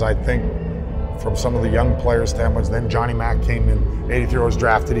 because I think from some of the young players' standpoints, then Johnny Mack came in, 83 was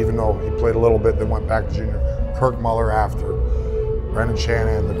drafted, even though he played a little bit, then went back to junior. Kirk Muller after, Brendan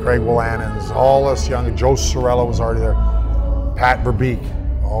Shanahan, the Craig Willanons, all us young, Joe Sorella was already there, Pat Verbeek,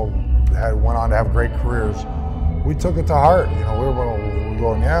 all went on to have great careers. We took it to heart. We were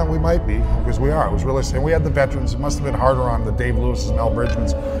going, yeah, we might be, because we are. It was really, and we had the veterans. It must have been harder on the Dave Lewis's and Al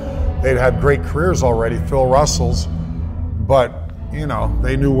Bridgmans. They'd had great careers already, Phil Russell's, but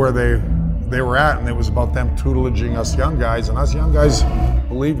they knew where they were at, and it was about them tutelaging us young guys, and us young guys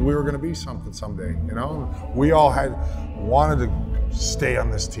believed we were going to be something someday. We all wanted to stay on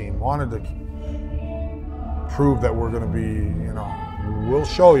this team, wanted to prove that we're going to be, we'll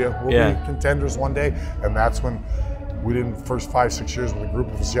show you, we'll be contenders one day. And that's when we did the first 5-6 years with a group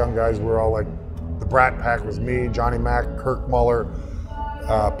of us young guys. We were all like, the Brat Pack was me, Johnny Mack, Kirk Muller,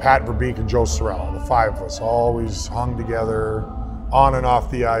 Pat Verbeek, and Joe Sorella. The 5 of us always hung together on and off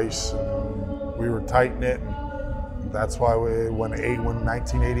the ice. And we were tight-knit. And that's why when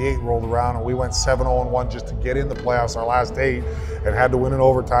 1988 rolled around and we went 7-0-1 just to get in the playoffs, our last 8, and had to win in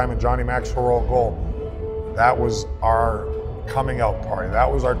overtime, and Johnny Mack's heroic goal. That was our coming out party.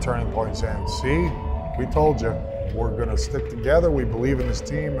 That was our turning point, saying, see, we told you, we're going to stick together, we believe in this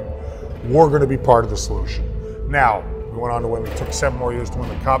team, and we're going to be part of the solution. Now, we went on to win, it took 7 more years to win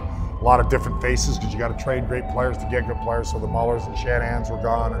the Cup, a lot of different faces, because you got to trade great players to get good players, so the Mullers and Shanahans were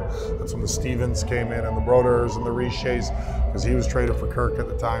gone, and that's when the Stevens came in, and the Broders and the Riches, because he was traded for Kirk at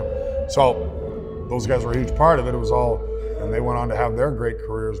the time. So, those guys were a huge part of it. It was all, and they went on to have their great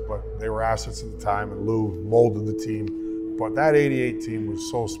careers, but they were assets at the time, and Lou molded the team. But that 88 team was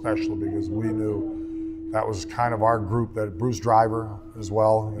so special because we knew that was kind of our group, that Bruce Driver as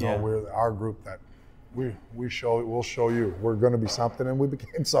well. We're our group that we'll show you. We're going to be something, and we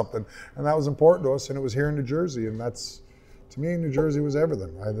became something. And that was important to us, and it was here in New Jersey. And that's, to me, New Jersey was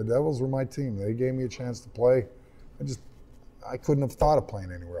everything. The Devils were my team. They gave me a chance to play. I couldn't have thought of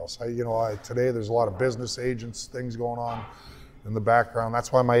playing anywhere else. Today there's a lot of business agents, things going on in the background.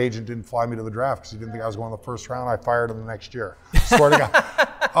 That's why my agent didn't fly me to the draft, because he didn't think I was going in the first round. I fired him the next year. Swear to God.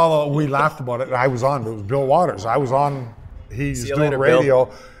 Although we laughed about it, and I was on. It was Bill Waters. I was on. He's doing radio.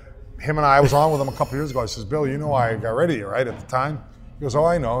 Bill. Him and I was on with him a couple years ago. I says, Bill, I got rid of you, right, at the time? He goes, oh,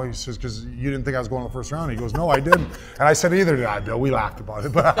 I know. He says, because you didn't think I was going in the first round. He goes, no, I didn't. And I said, either did I, Bill. We laughed about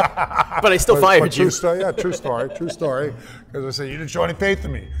it. But I still fired you. True story. Because I said, you didn't show any faith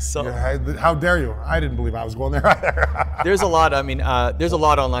in me. So how dare you? I didn't believe I was going there either. There's a lot. There's a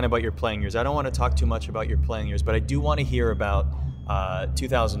lot online about your playing years. I don't want to talk too much about your playing years, but I do want to hear about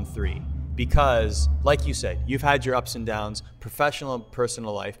 2003. Because, like you said, you've had your ups and downs, professional and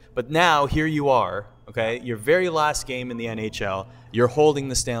personal life, but now here you are, okay, your very last game in the NHL, you're holding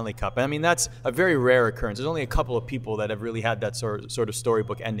the Stanley Cup. I mean, that's a very rare occurrence. There's only a couple of people that have really had that sort of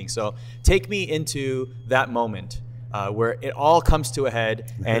storybook ending. So take me into that moment where it all comes to a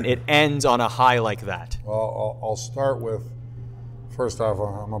head and it ends on a high like that. Well, I'll start with, first off,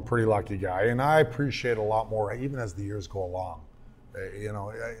 I'm a pretty lucky guy, and I appreciate a lot more even as the years go along.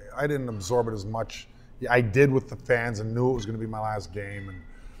 I didn't absorb it as much. I did with the fans and knew it was going to be my last game and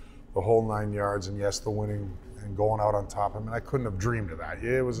the whole 9 yards, and yes, the winning and going out on top. I mean, I couldn't have dreamed of that.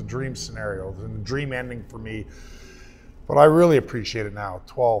 It was a dream scenario. It was a dream ending for me. But I really appreciate it now,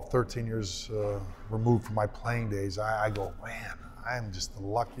 12, 13 years removed from my playing days. I go, man, I'm just the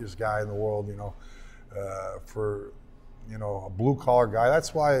luckiest guy in the world, for, a blue-collar guy.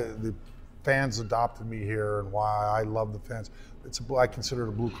 That's why the fans adopted me here and why I love the fans. I consider it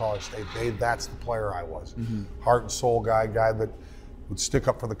a blue-collar state. That's the player I was. Mm-hmm. Heart and soul guy that would stick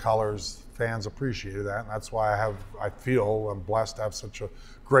up for the colors. Fans appreciated that, and that's why I feel I'm blessed to have such a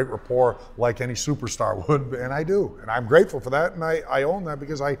great rapport like any superstar would, and I do. And I'm grateful for that, and I own that,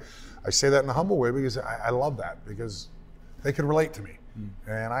 because I say that in a humble way, because I love that, because they could relate to me.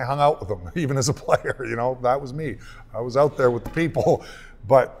 And I hung out with them, even as a player, that was me. I was out there with the people.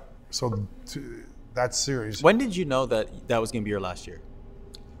 But, that series. When did you know that was going to be your last year?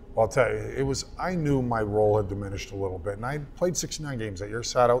 Well, I'll tell you, I knew my role had diminished a little bit, and I played 69 games that year,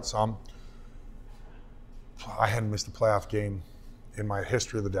 sat out some. I hadn't missed a playoff game in my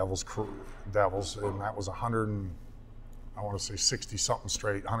history of the Devils, and that was 60-something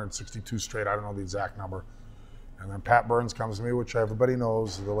straight, 162 straight, I don't know the exact number. And then Pat Burns comes to me, which everybody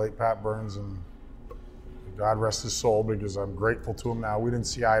knows, the late Pat Burns, and God rest his soul, because I'm grateful to him now. We didn't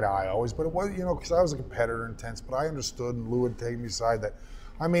see eye to eye always, but it was, because I was a competitor, intense, but I understood, and Lou had taken me aside that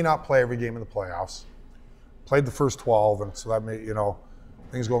I may not play every game in the playoffs. Played the first 12, and so that made,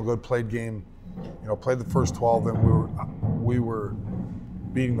 things going good. Played the first 12, and we were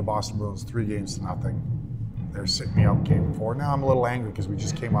beating the Boston Bruins 3-0. They're sitting me out game 4. Now I'm a little angry because we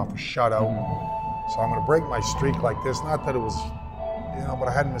just came off a shutout. So I'm going to break my streak like this. Not that it was, but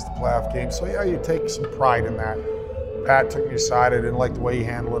I hadn't missed a playoff game. So yeah, you take some pride in that. Pat took me aside. I didn't like the way he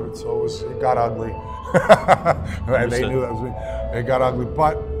handled it, so it got ugly. And they knew that was me. It got ugly,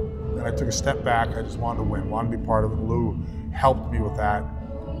 but then I took a step back. I just wanted to win, wanted to be part of it. Lou helped me with that,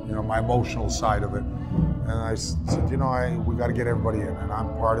 my emotional side of it. And I said, we got to get everybody in, and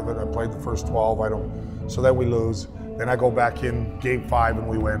I'm part of it. I played the first 12. So then we lose. Then I go back in game 5 and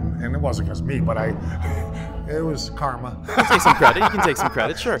we win. And it wasn't because me, but it was karma. You can take some credit. You can take some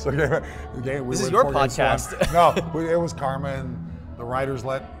credit, sure. So this is your podcast. It was karma, and the writers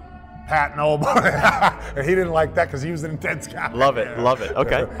let Pat know about it. And he didn't like that because he was an intense guy. Love it.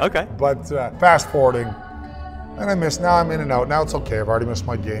 Okay. But fast forwarding, and I missed. Now I'm in and out. Now it's okay. I've already missed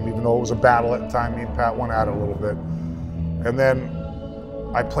my game, even though it was a battle at the time. Me and Pat went at it a little bit. And then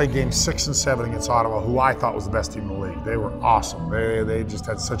I played games 6 and 7 against Ottawa, who I thought was the best team in the league. They were awesome. They just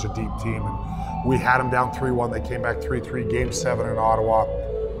had such a deep team. And we had them down 3-1. They came back 3-3, game 7 in Ottawa.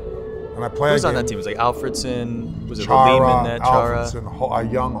 And I played. Who was on that team? Was it like Alfredson? Was it Lehman net? Chara? Alfredson, a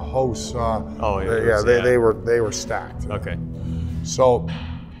young host. They were stacked. Okay. So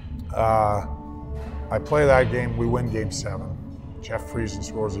I play that game. We win game 7. Jeff Friesen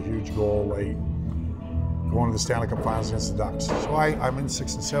scores a huge goal late, going to the Stanley Cup Finals against the Ducks. So I'm in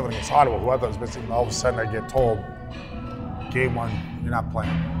 6 and 7 against Ottawa, who I thought was best team. And all of a sudden I get told, game 1, you're not playing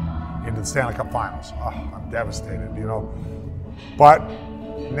into the Stanley Cup Finals. Oh, I'm devastated, But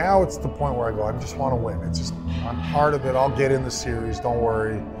now it's the point where I go, I just want to win. It's just, I'm part of it. I'll get in the series, don't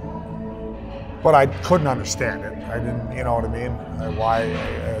worry. But I couldn't understand it. I didn't, you know what I mean? Why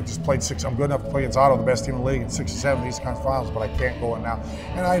I just played 6. I'm good enough to play against Ottawa, the best team in the league, in 6 and 7 East Conference Finals, but I can't go in now.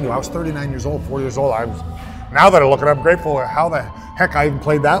 And I knew I was 39 years old, 40 years old. Now that I look at it, I'm grateful how the heck I even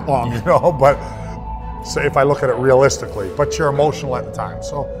played that long, But so if I look at it realistically, but you're emotional at the time,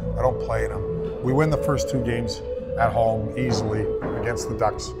 so I don't play them. We win the first 2 games at home easily against the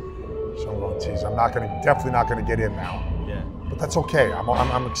Ducks. So I'm going, geez, definitely not going to get in now. But that's okay.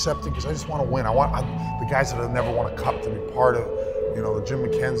 I'm accepting because I just want to win. I want the guys that have never won a cup to be part of, the Jim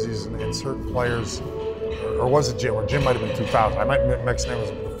McKenzie's and certain players, or was it Jim? Or Jim might have been 2000. I might mix names,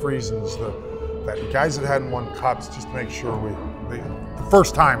 the Friesens, the guys that hadn't won cups, just to make sure the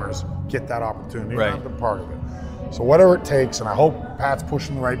first timers get that opportunity. Right. I've been part of it. So whatever it takes, and I hope Pat's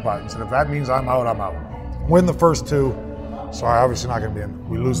pushing the right buttons. And if that means I'm out, I'm out. Win the first 2. So I'm obviously not going to be in.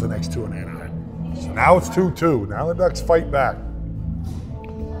 We lose the next 2 in Anaheim. So now it's 2-2. Now the Ducks fight back.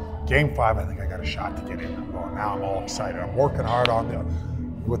 Game 5, I think I got a shot to get in. Now I'm all excited. I'm working hard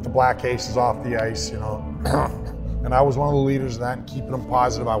with the Black Aces off the ice, And I was one of the leaders of that and keeping them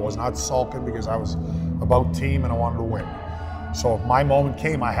positive. I was not sulking because I was about team and I wanted to win. So if my moment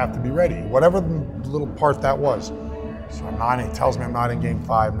came, I have to be ready, whatever the little part that was. So it tells me I'm not in game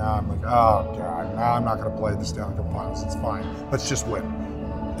 5 now. I'm like, oh God, now I'm not going to play the Stanley Cup Finals. It's fine. Let's just win.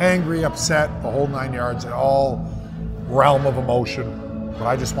 Angry, upset, the whole 9 yards, all realm of emotion. But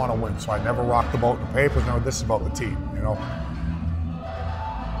I just want to win, so I never rock the boat in the papers. No, this is about the team,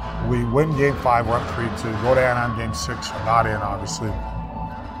 We win game 5, we're up 3-2. Go to Anaheim game 6, we're not in, obviously.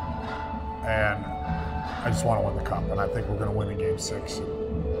 And I just want to win the cup, and I think we're going to win in game 6.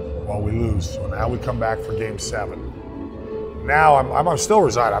 Well, we lose, so now we come back for game 7. Now I'm still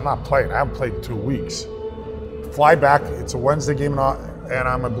residing. I'm not playing. I haven't played in 2 weeks. Fly back. It's a Wednesday game in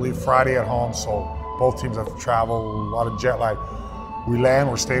Anaheim, I believe, Friday at home, so both teams have to travel, a lot of jet lag. We land,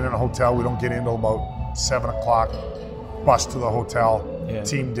 we're staying in a hotel. We don't get in until about 7 o'clock. Bus to the hotel,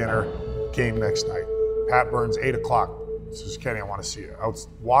 team dinner, game next night. Pat Burns, 8 o'clock. Says, Kenny, I want to see you.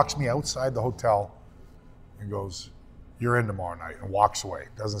 Walks me outside the hotel and goes, you're in tomorrow night, and walks away.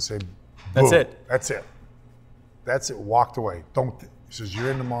 Doesn't say, that's it. That's it, walked away. He says, you're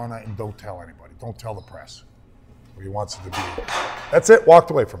in tomorrow night and don't tell anybody. Don't tell the press. He wants it to be. That's it,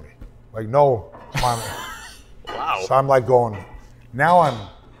 walked away from me. Like, no. Wow. So I'm like going, now I'm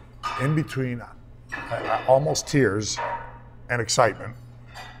in between almost tears and excitement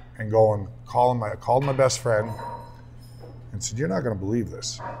and calling my best friend and said, you're not going to believe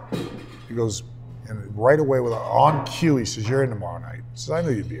this. He goes, and right away on cue, he says, you're in tomorrow night. He says, I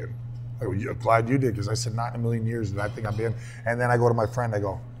knew you'd be in. I go, I'm glad you did, because I said, not in a million years did I think I'd be in. And then I go to my friend, I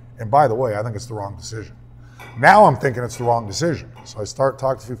go, and by the way, I think it's the wrong decision. Now I'm thinking it's the wrong decision. So I start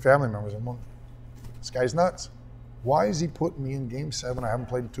talking to a few family members. I'm like, this guy's nuts. Why is he putting me in Game 7? I haven't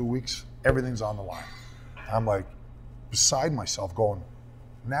played in 2 weeks. Everything's on the line. I'm like beside myself going,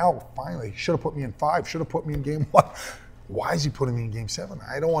 now finally, should have put me in 5, should have put me in Game 1. Why is he putting me in Game 7?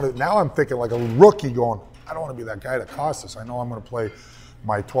 I don't want to. Now I'm thinking like a rookie going, I don't want to be that guy that costs us. I know I'm going to play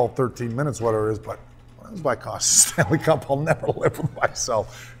my 12, 13 minutes, whatever it is, but when it costs the Stanley Cup, I'll never live with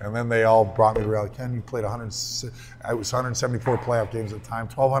myself. And then they all brought me to reality. Ken, you played 174 playoff games at the time,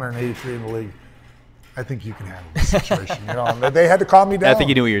 1,283 in the league. I think you can handle this situation. And they had to calm me down. I think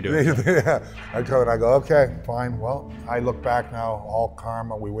you knew what you were doing. Yeah. I go, okay, fine. Well, I look back now, all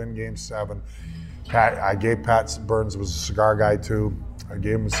karma. We win Game 7. I gave Pat Burns, was a cigar guy too. I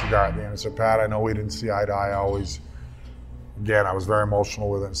gave him a cigar at the end. I said, Pat, I know we didn't see eye to eye always. Again, I was very emotional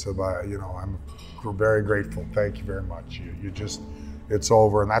with it and said, I'm very grateful. Thank you very much. You just, it's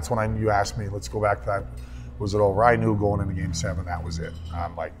over. And that's when you asked me, let's go back to that. Was it over? I knew going into Game 7, that was it.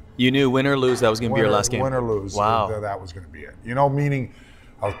 I'm like, you knew win or lose, that was going to be your last game? Win or lose. Wow. That was going to be it. Meaning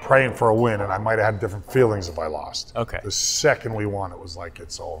I was praying for a win, and I might have had different feelings if I lost. Okay. The second we won, it was like,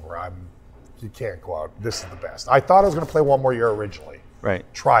 it's over. You can't go out. This is the best. I thought I was going to play one more year originally. Right.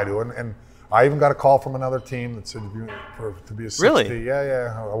 Try to. And I even got a call from another team that said to be a 60. Really?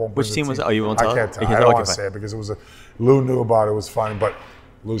 Yeah. I won't. Which team was it? Oh, you won't tell? I can't tell. I don't want to say it because it was Lou knew about it. It was funny, but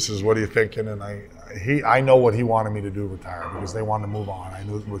Lou says, "What are you thinking?" And I know what he wanted me to do, retire, because they wanted to move on. I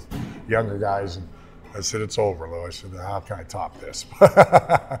knew it with younger guys, and I said, "It's over, Lou." I said, "How can I top this?"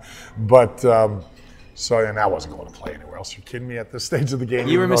 But and I wasn't going to play anywhere else. You're kidding me at this stage of the game.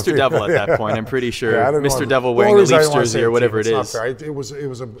 You were Mr. Devil at that point. I'm pretty sure. Yeah, Mr. Devil wearing the Leafs jersey or whatever it is.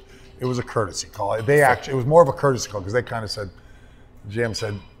 It was a courtesy call. It was more of a courtesy call because they kind of said, GM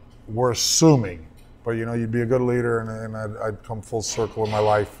said, we're assuming, but you'd be a good leader, and I'd come full circle in my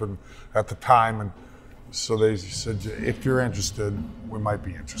life and at the time, and so they said, if you're interested, we might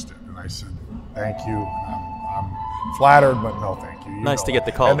be interested. And I said, thank you. I'm flattered, but no, thank you. Nice to get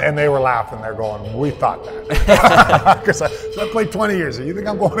the call. And they were laughing. They're going, we thought that. Because I played 20 years. You think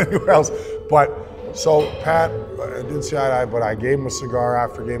I'm going anywhere else? But so Pat, I didn't see eye to eye, but I gave him a cigar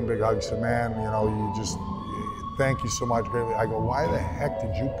after, gave him a big hug. He said, man, thank you so much. I go, why the heck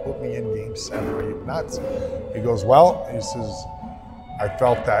did you put me in Game 7? Are you nuts? He goes, he says, I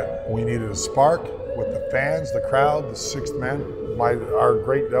felt that we needed a spark with the fans, the crowd, the sixth man. Our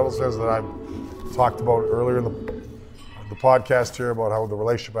great Devil says that I've talked about earlier in the podcast here about how the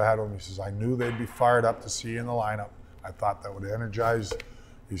relationship I had with him. He says, I knew they'd be fired up to see you in the lineup. I thought that would energize.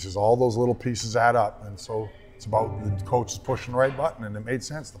 He says, all those little pieces add up. And so it's about the coaches pushing the right button, and it made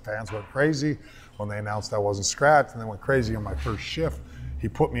sense. The fans went crazy when they announced I wasn't scratched, and they went crazy on my first shift. He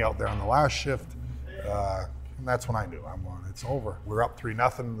put me out there on the last shift, and that's when I knew it's over. We're up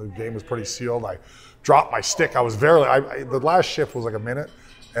 3-0. The game was pretty sealed. I dropped my stick. I was the last shift was like a minute,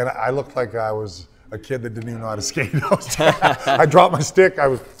 and I looked like I was a kid that didn't even know how to skate. I dropped my stick. I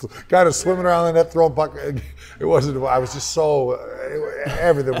was kind of swimming around the net, throwing puck. I was just so,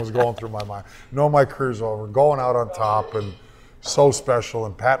 everything was going through my mind. My career's over, going out on top, and so special.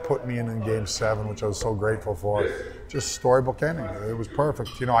 And Pat put me in Game 7, which I was so grateful for. Just storybook ending. It was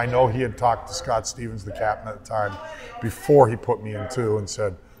perfect. I know he had talked to Scott Stevens, the captain at the time, before he put me in too, and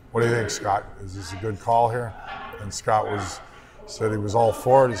said, what do you think, Scott? Is this a good call here? And Scott said he was all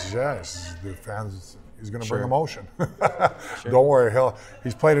for it. He says, yeah, the fans, he's going to bring emotion. Don't worry,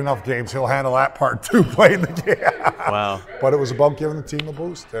 he's played enough games. He'll handle that part too, playing the game. Wow. But it was about giving the team a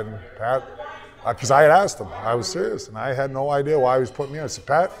boost. And Pat, because I had asked him, I was serious, and I had no idea why he was putting me in. I said,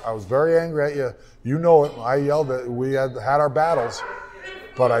 Pat, I was very angry at you. You know it. I yelled at we had our battles.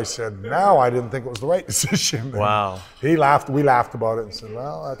 But I said, now I didn't think it was the right decision. Wow. He laughed. We laughed about it and said,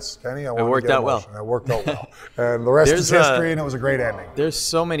 well, that's Kenny. It worked out well. It worked out well. And the rest is history, and it was a great ending. There's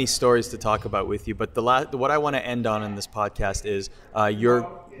so many stories to talk about with you, but what I want to end on in this podcast is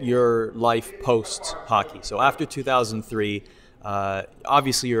your life post-hockey. So after 2003,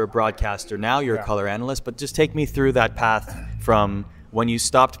 obviously you're a broadcaster. Now you're a color analyst, but just take me through that path from when you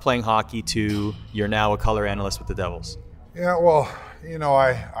stopped playing hockey to you're now a color analyst with the Devils. Yeah, well,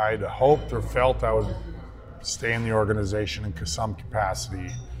 I'd hoped or felt I would stay in the organization in some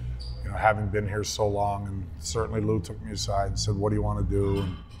capacity, having been here so long. And certainly Lou took me aside and said, what do you want to do?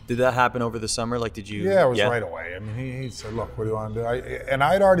 And did that happen over the summer? Did you? Yeah, it was right away. I mean, he said, look, what do you want to do? And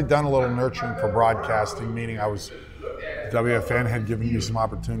I'd already done a little nurturing for broadcasting, meaning WFN had given me some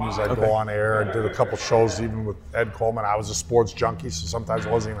opportunities. I'd go on air. I did a couple shows even with Ed Coleman. I was a sports junkie, so sometimes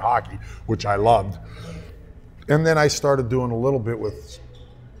it wasn't even hockey, which I loved. And then I started doing a little bit with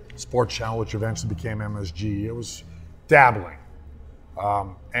Sports Channel, which eventually became MSG. It was dabbling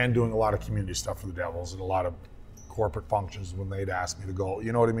and doing a lot of community stuff for the Devils and a lot of corporate functions when they'd ask me to go.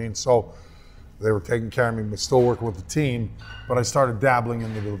 You know what I mean? So they were taking care of me, but still working with the team. But I started dabbling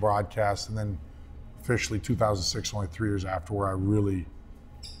into the broadcast, and then officially 2006, only 3 years after, where I really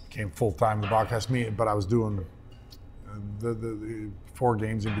became full-time in the broadcast. But I was doing the 4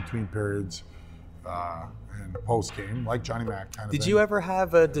 games in between periods and post-game, like Johnny Mac kind of Did thing. you ever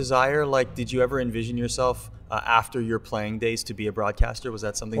have a desire, like, did you ever envision yourself after your playing days to be a broadcaster? Was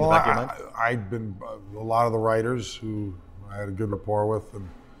that something in the back of your mind? I'd been a lot of the writers who I had a good rapport with, and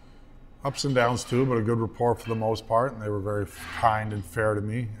ups and downs too, but a good rapport for the most part, and they were very kind and fair to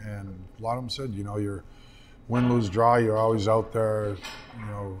me. And a lot of them said, you know, you're win, lose, draw, you're always out there, you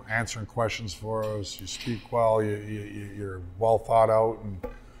know, answering questions for us. You speak well, you're well thought out. And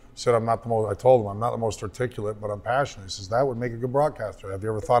said, I told them, I'm not the most articulate, but I'm passionate. He says, that would make a good broadcaster. Have you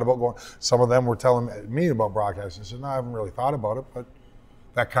ever thought about going? Some of them were telling me about broadcasting. I said, no, I haven't really thought about it, but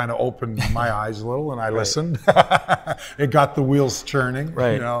that kind of opened my eyes a little, and I listened. It got the wheels churning,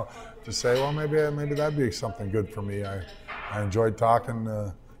 you know, to say, well, maybe that'd be something good for me. I enjoyed talking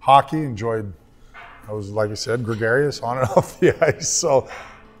hockey, I was, like I said, gregarious on and off the ice, so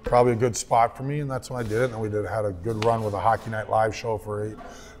probably a good spot for me, and that's when I did it. And we had a good run with a Hockey Night Live show for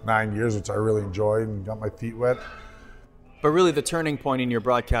 8-9 years, which I really enjoyed and got my feet wet. But really, the turning point in your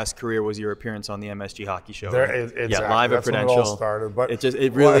broadcast career was your appearance on the MSG Hockey Show. Exactly. Live at Prudential. When it all started, but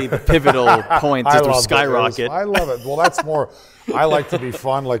it really the pivotal point to skyrocket. I love it. Well, that's more. I like to be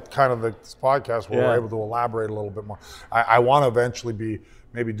fun, like kind of this podcast where we're able to elaborate a little bit more. I want to eventually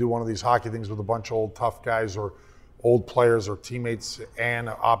maybe do one of these hockey things with a bunch of old tough guys or old players or teammates and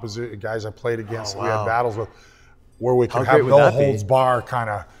opposite guys I played against that we had battles with, where we can have no holds bar kind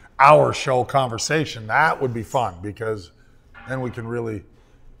of hour show conversation. That would be fun, because then we can really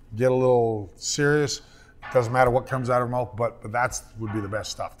get a little serious. Doesn't matter what comes out of our mouth, but that's would be the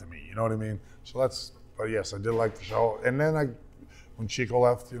best stuff to me. You know what I mean? So but yes, I did like the show. And then when Chico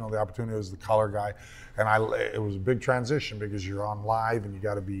left, you know, the opportunity was the color guy. And it was a big transition, because you're on live and you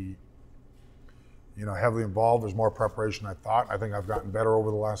got to be, you know, heavily involved. There's more preparation than I thought. I think I've gotten better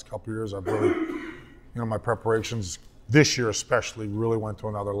over the last couple of years. I've really, you know, my preparations this year especially really went to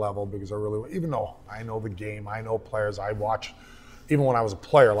another level, because even though I know the game, I know players, I watch, even when I was a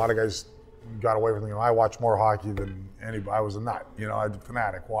player, a lot of guys got away from it. You know, I watched more hockey than anybody. I was a nut, you know, I was a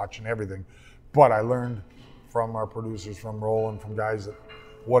fanatic watching everything. But I learned from our producers, from Roland, from guys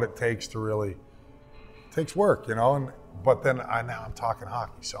what it takes to really, it takes work, you know. But then now I'm talking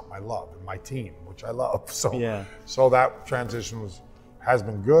hockey, something I love, and my team, which I love. So that transition has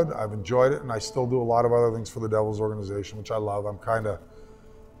been good. I've enjoyed it, and I still do a lot of other things for the Devils organization, which I love. I'm kind of,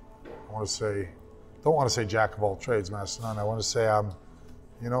 don't want to say jack of all trades, master none. I want to say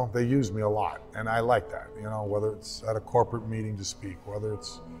you know, they use me a lot, and I like that. You know, whether it's at a corporate meeting to speak, whether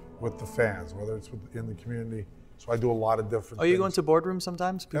it's with the fans, whether it's in the community. So I do a lot of different things. You go into boardrooms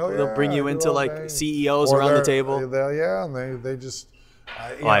sometimes? They'll bring you into like CEOs around the table? And they just...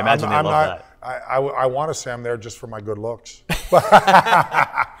 I imagine they love that. I want to say I'm there just for my good looks. But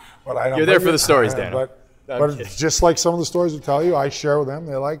I don't. You're there for the stories, Dan. But it's just like some of the stories we tell you, I share with them.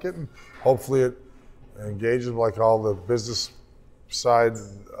 They like it, and hopefully it engages like all the business side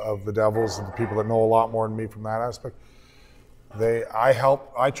of the Devils and the people that know a lot more than me from that aspect.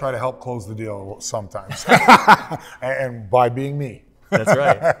 I try to help close the deal sometimes, and by being me. That's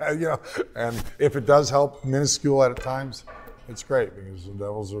right. You know, and if it does help minuscule at times, it's great, because the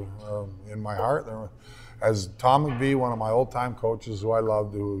Devils are in my heart. As Tom McVie, one of my old-time coaches who I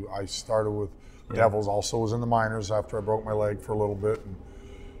loved, who I started with Devils, also was in the minors after I broke my leg for a little bit. And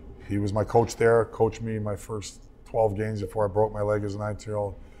he was my coach there, coached me in my first 12 games before I broke my leg as a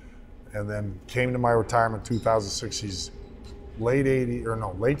 19-year-old. And then came to my retirement in 2006. He's late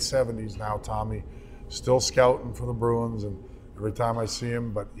 70s now, Tommy, still scouting for the Bruins, and every time I see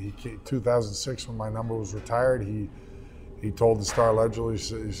him, but 2006 when my number was retired, he told the Star Ledger, he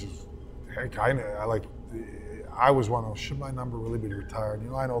says, heck, I was one of those, should my number really be retired? You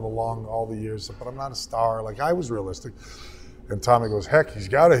know, I know all the years, but I'm not a star. Like, I was realistic. And Tommy goes, heck, you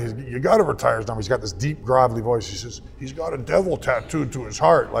got to retire his number. He's got this deep, gravelly voice. He says, he's got a devil tattooed to his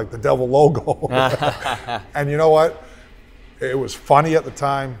heart, like the devil logo. And you know what? It was funny at the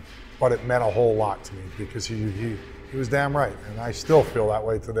time, but it meant a whole lot to me, because he was damn right. And I still feel that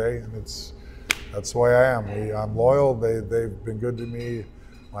way today, and that's the way I am. I'm loyal. They've been good to me.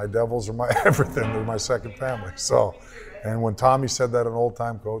 My Devils are my everything. They're my second family. So, and when Tommy said that, an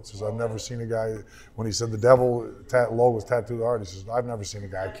old-time coach says, I've never seen a guy, when he said the Devil logo was tattooed to the heart, he says, I've never seen a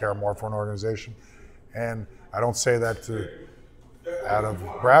guy care more for an organization. And I don't say that out of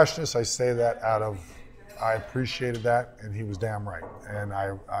brashness. I say that I appreciated that, and he was damn right. And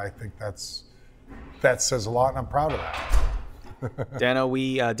I think that says a lot, and I'm proud of that. Dano,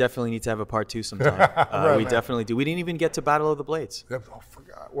 we definitely need to have a part 2 sometime. We definitely do. We didn't even get to Battle of the Blades. Yep. Oh,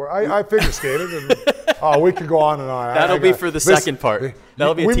 forgot. Well, I figure skated. And, we could go on and on. That'll be for the second part.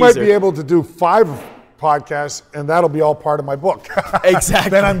 That'll be a we teaser. Might be able to do 5 podcasts, and that'll be all part of my book. Exactly.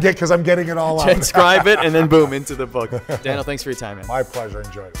 Then because I'm getting it all out. Transcribe it, and then boom, into the book. Dano, thanks for your time, man. My pleasure.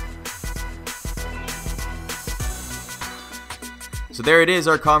 Enjoy it. So there it is,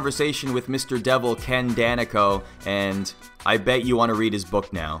 our conversation with Mr. Devil Ken Daneyko, and I bet you want to read his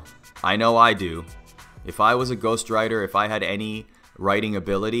book now. I know I do. If I was a ghostwriter, if I had any writing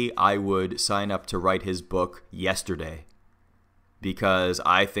ability, I would sign up to write his book yesterday, because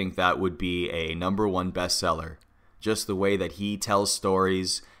I think that would be a #1 bestseller. Just the way that he tells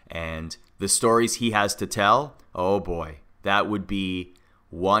stories and the stories he has to tell, oh boy, that would be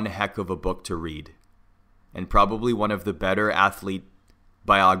one heck of a book to read. And probably one of the better athlete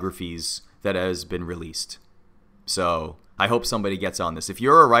biographies that has been released. So I hope somebody gets on this. If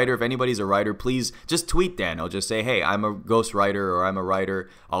you're a writer, if anybody's a writer, please just tweet Dano. Just say, hey, I'm a ghostwriter or I'm a writer.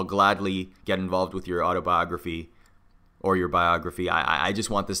 I'll gladly get involved with your autobiography or your biography. I just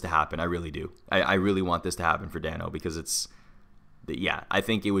want this to happen. I really do. I really want this to happen for Dano, because I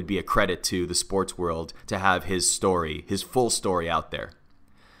think it would be a credit to the sports world to have his story, his full story out there.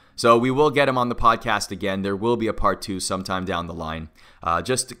 So we will get him on the podcast again. There will be a part 2 sometime down the line.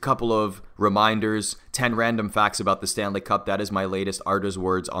 Just a couple of reminders, 10 random facts about the Stanley Cup. That is my latest Arda's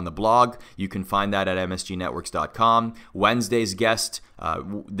Words on the blog. You can find that at msgnetworks.com. Wednesday's guest,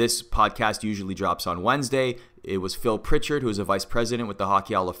 this podcast usually drops on Wednesday. It was Phil Pritchard, who is a vice president with the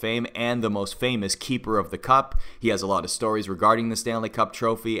Hockey Hall of Fame and the most famous keeper of the cup. He has a lot of stories regarding the Stanley Cup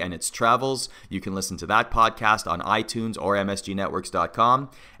trophy and its travels. You can listen to that podcast on iTunes or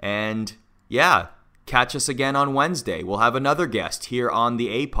msgnetworks.com. And yeah, catch us again on Wednesday. We'll have another guest here on the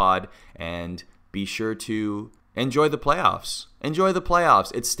A-Pod, and be sure to enjoy the playoffs. Enjoy the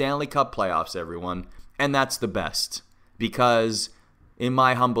playoffs. It's Stanley Cup playoffs, everyone. And that's the best, because in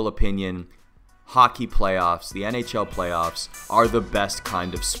my humble opinion, hockey playoffs, the NHL playoffs, are the best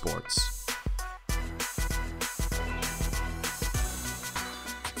kind of sports.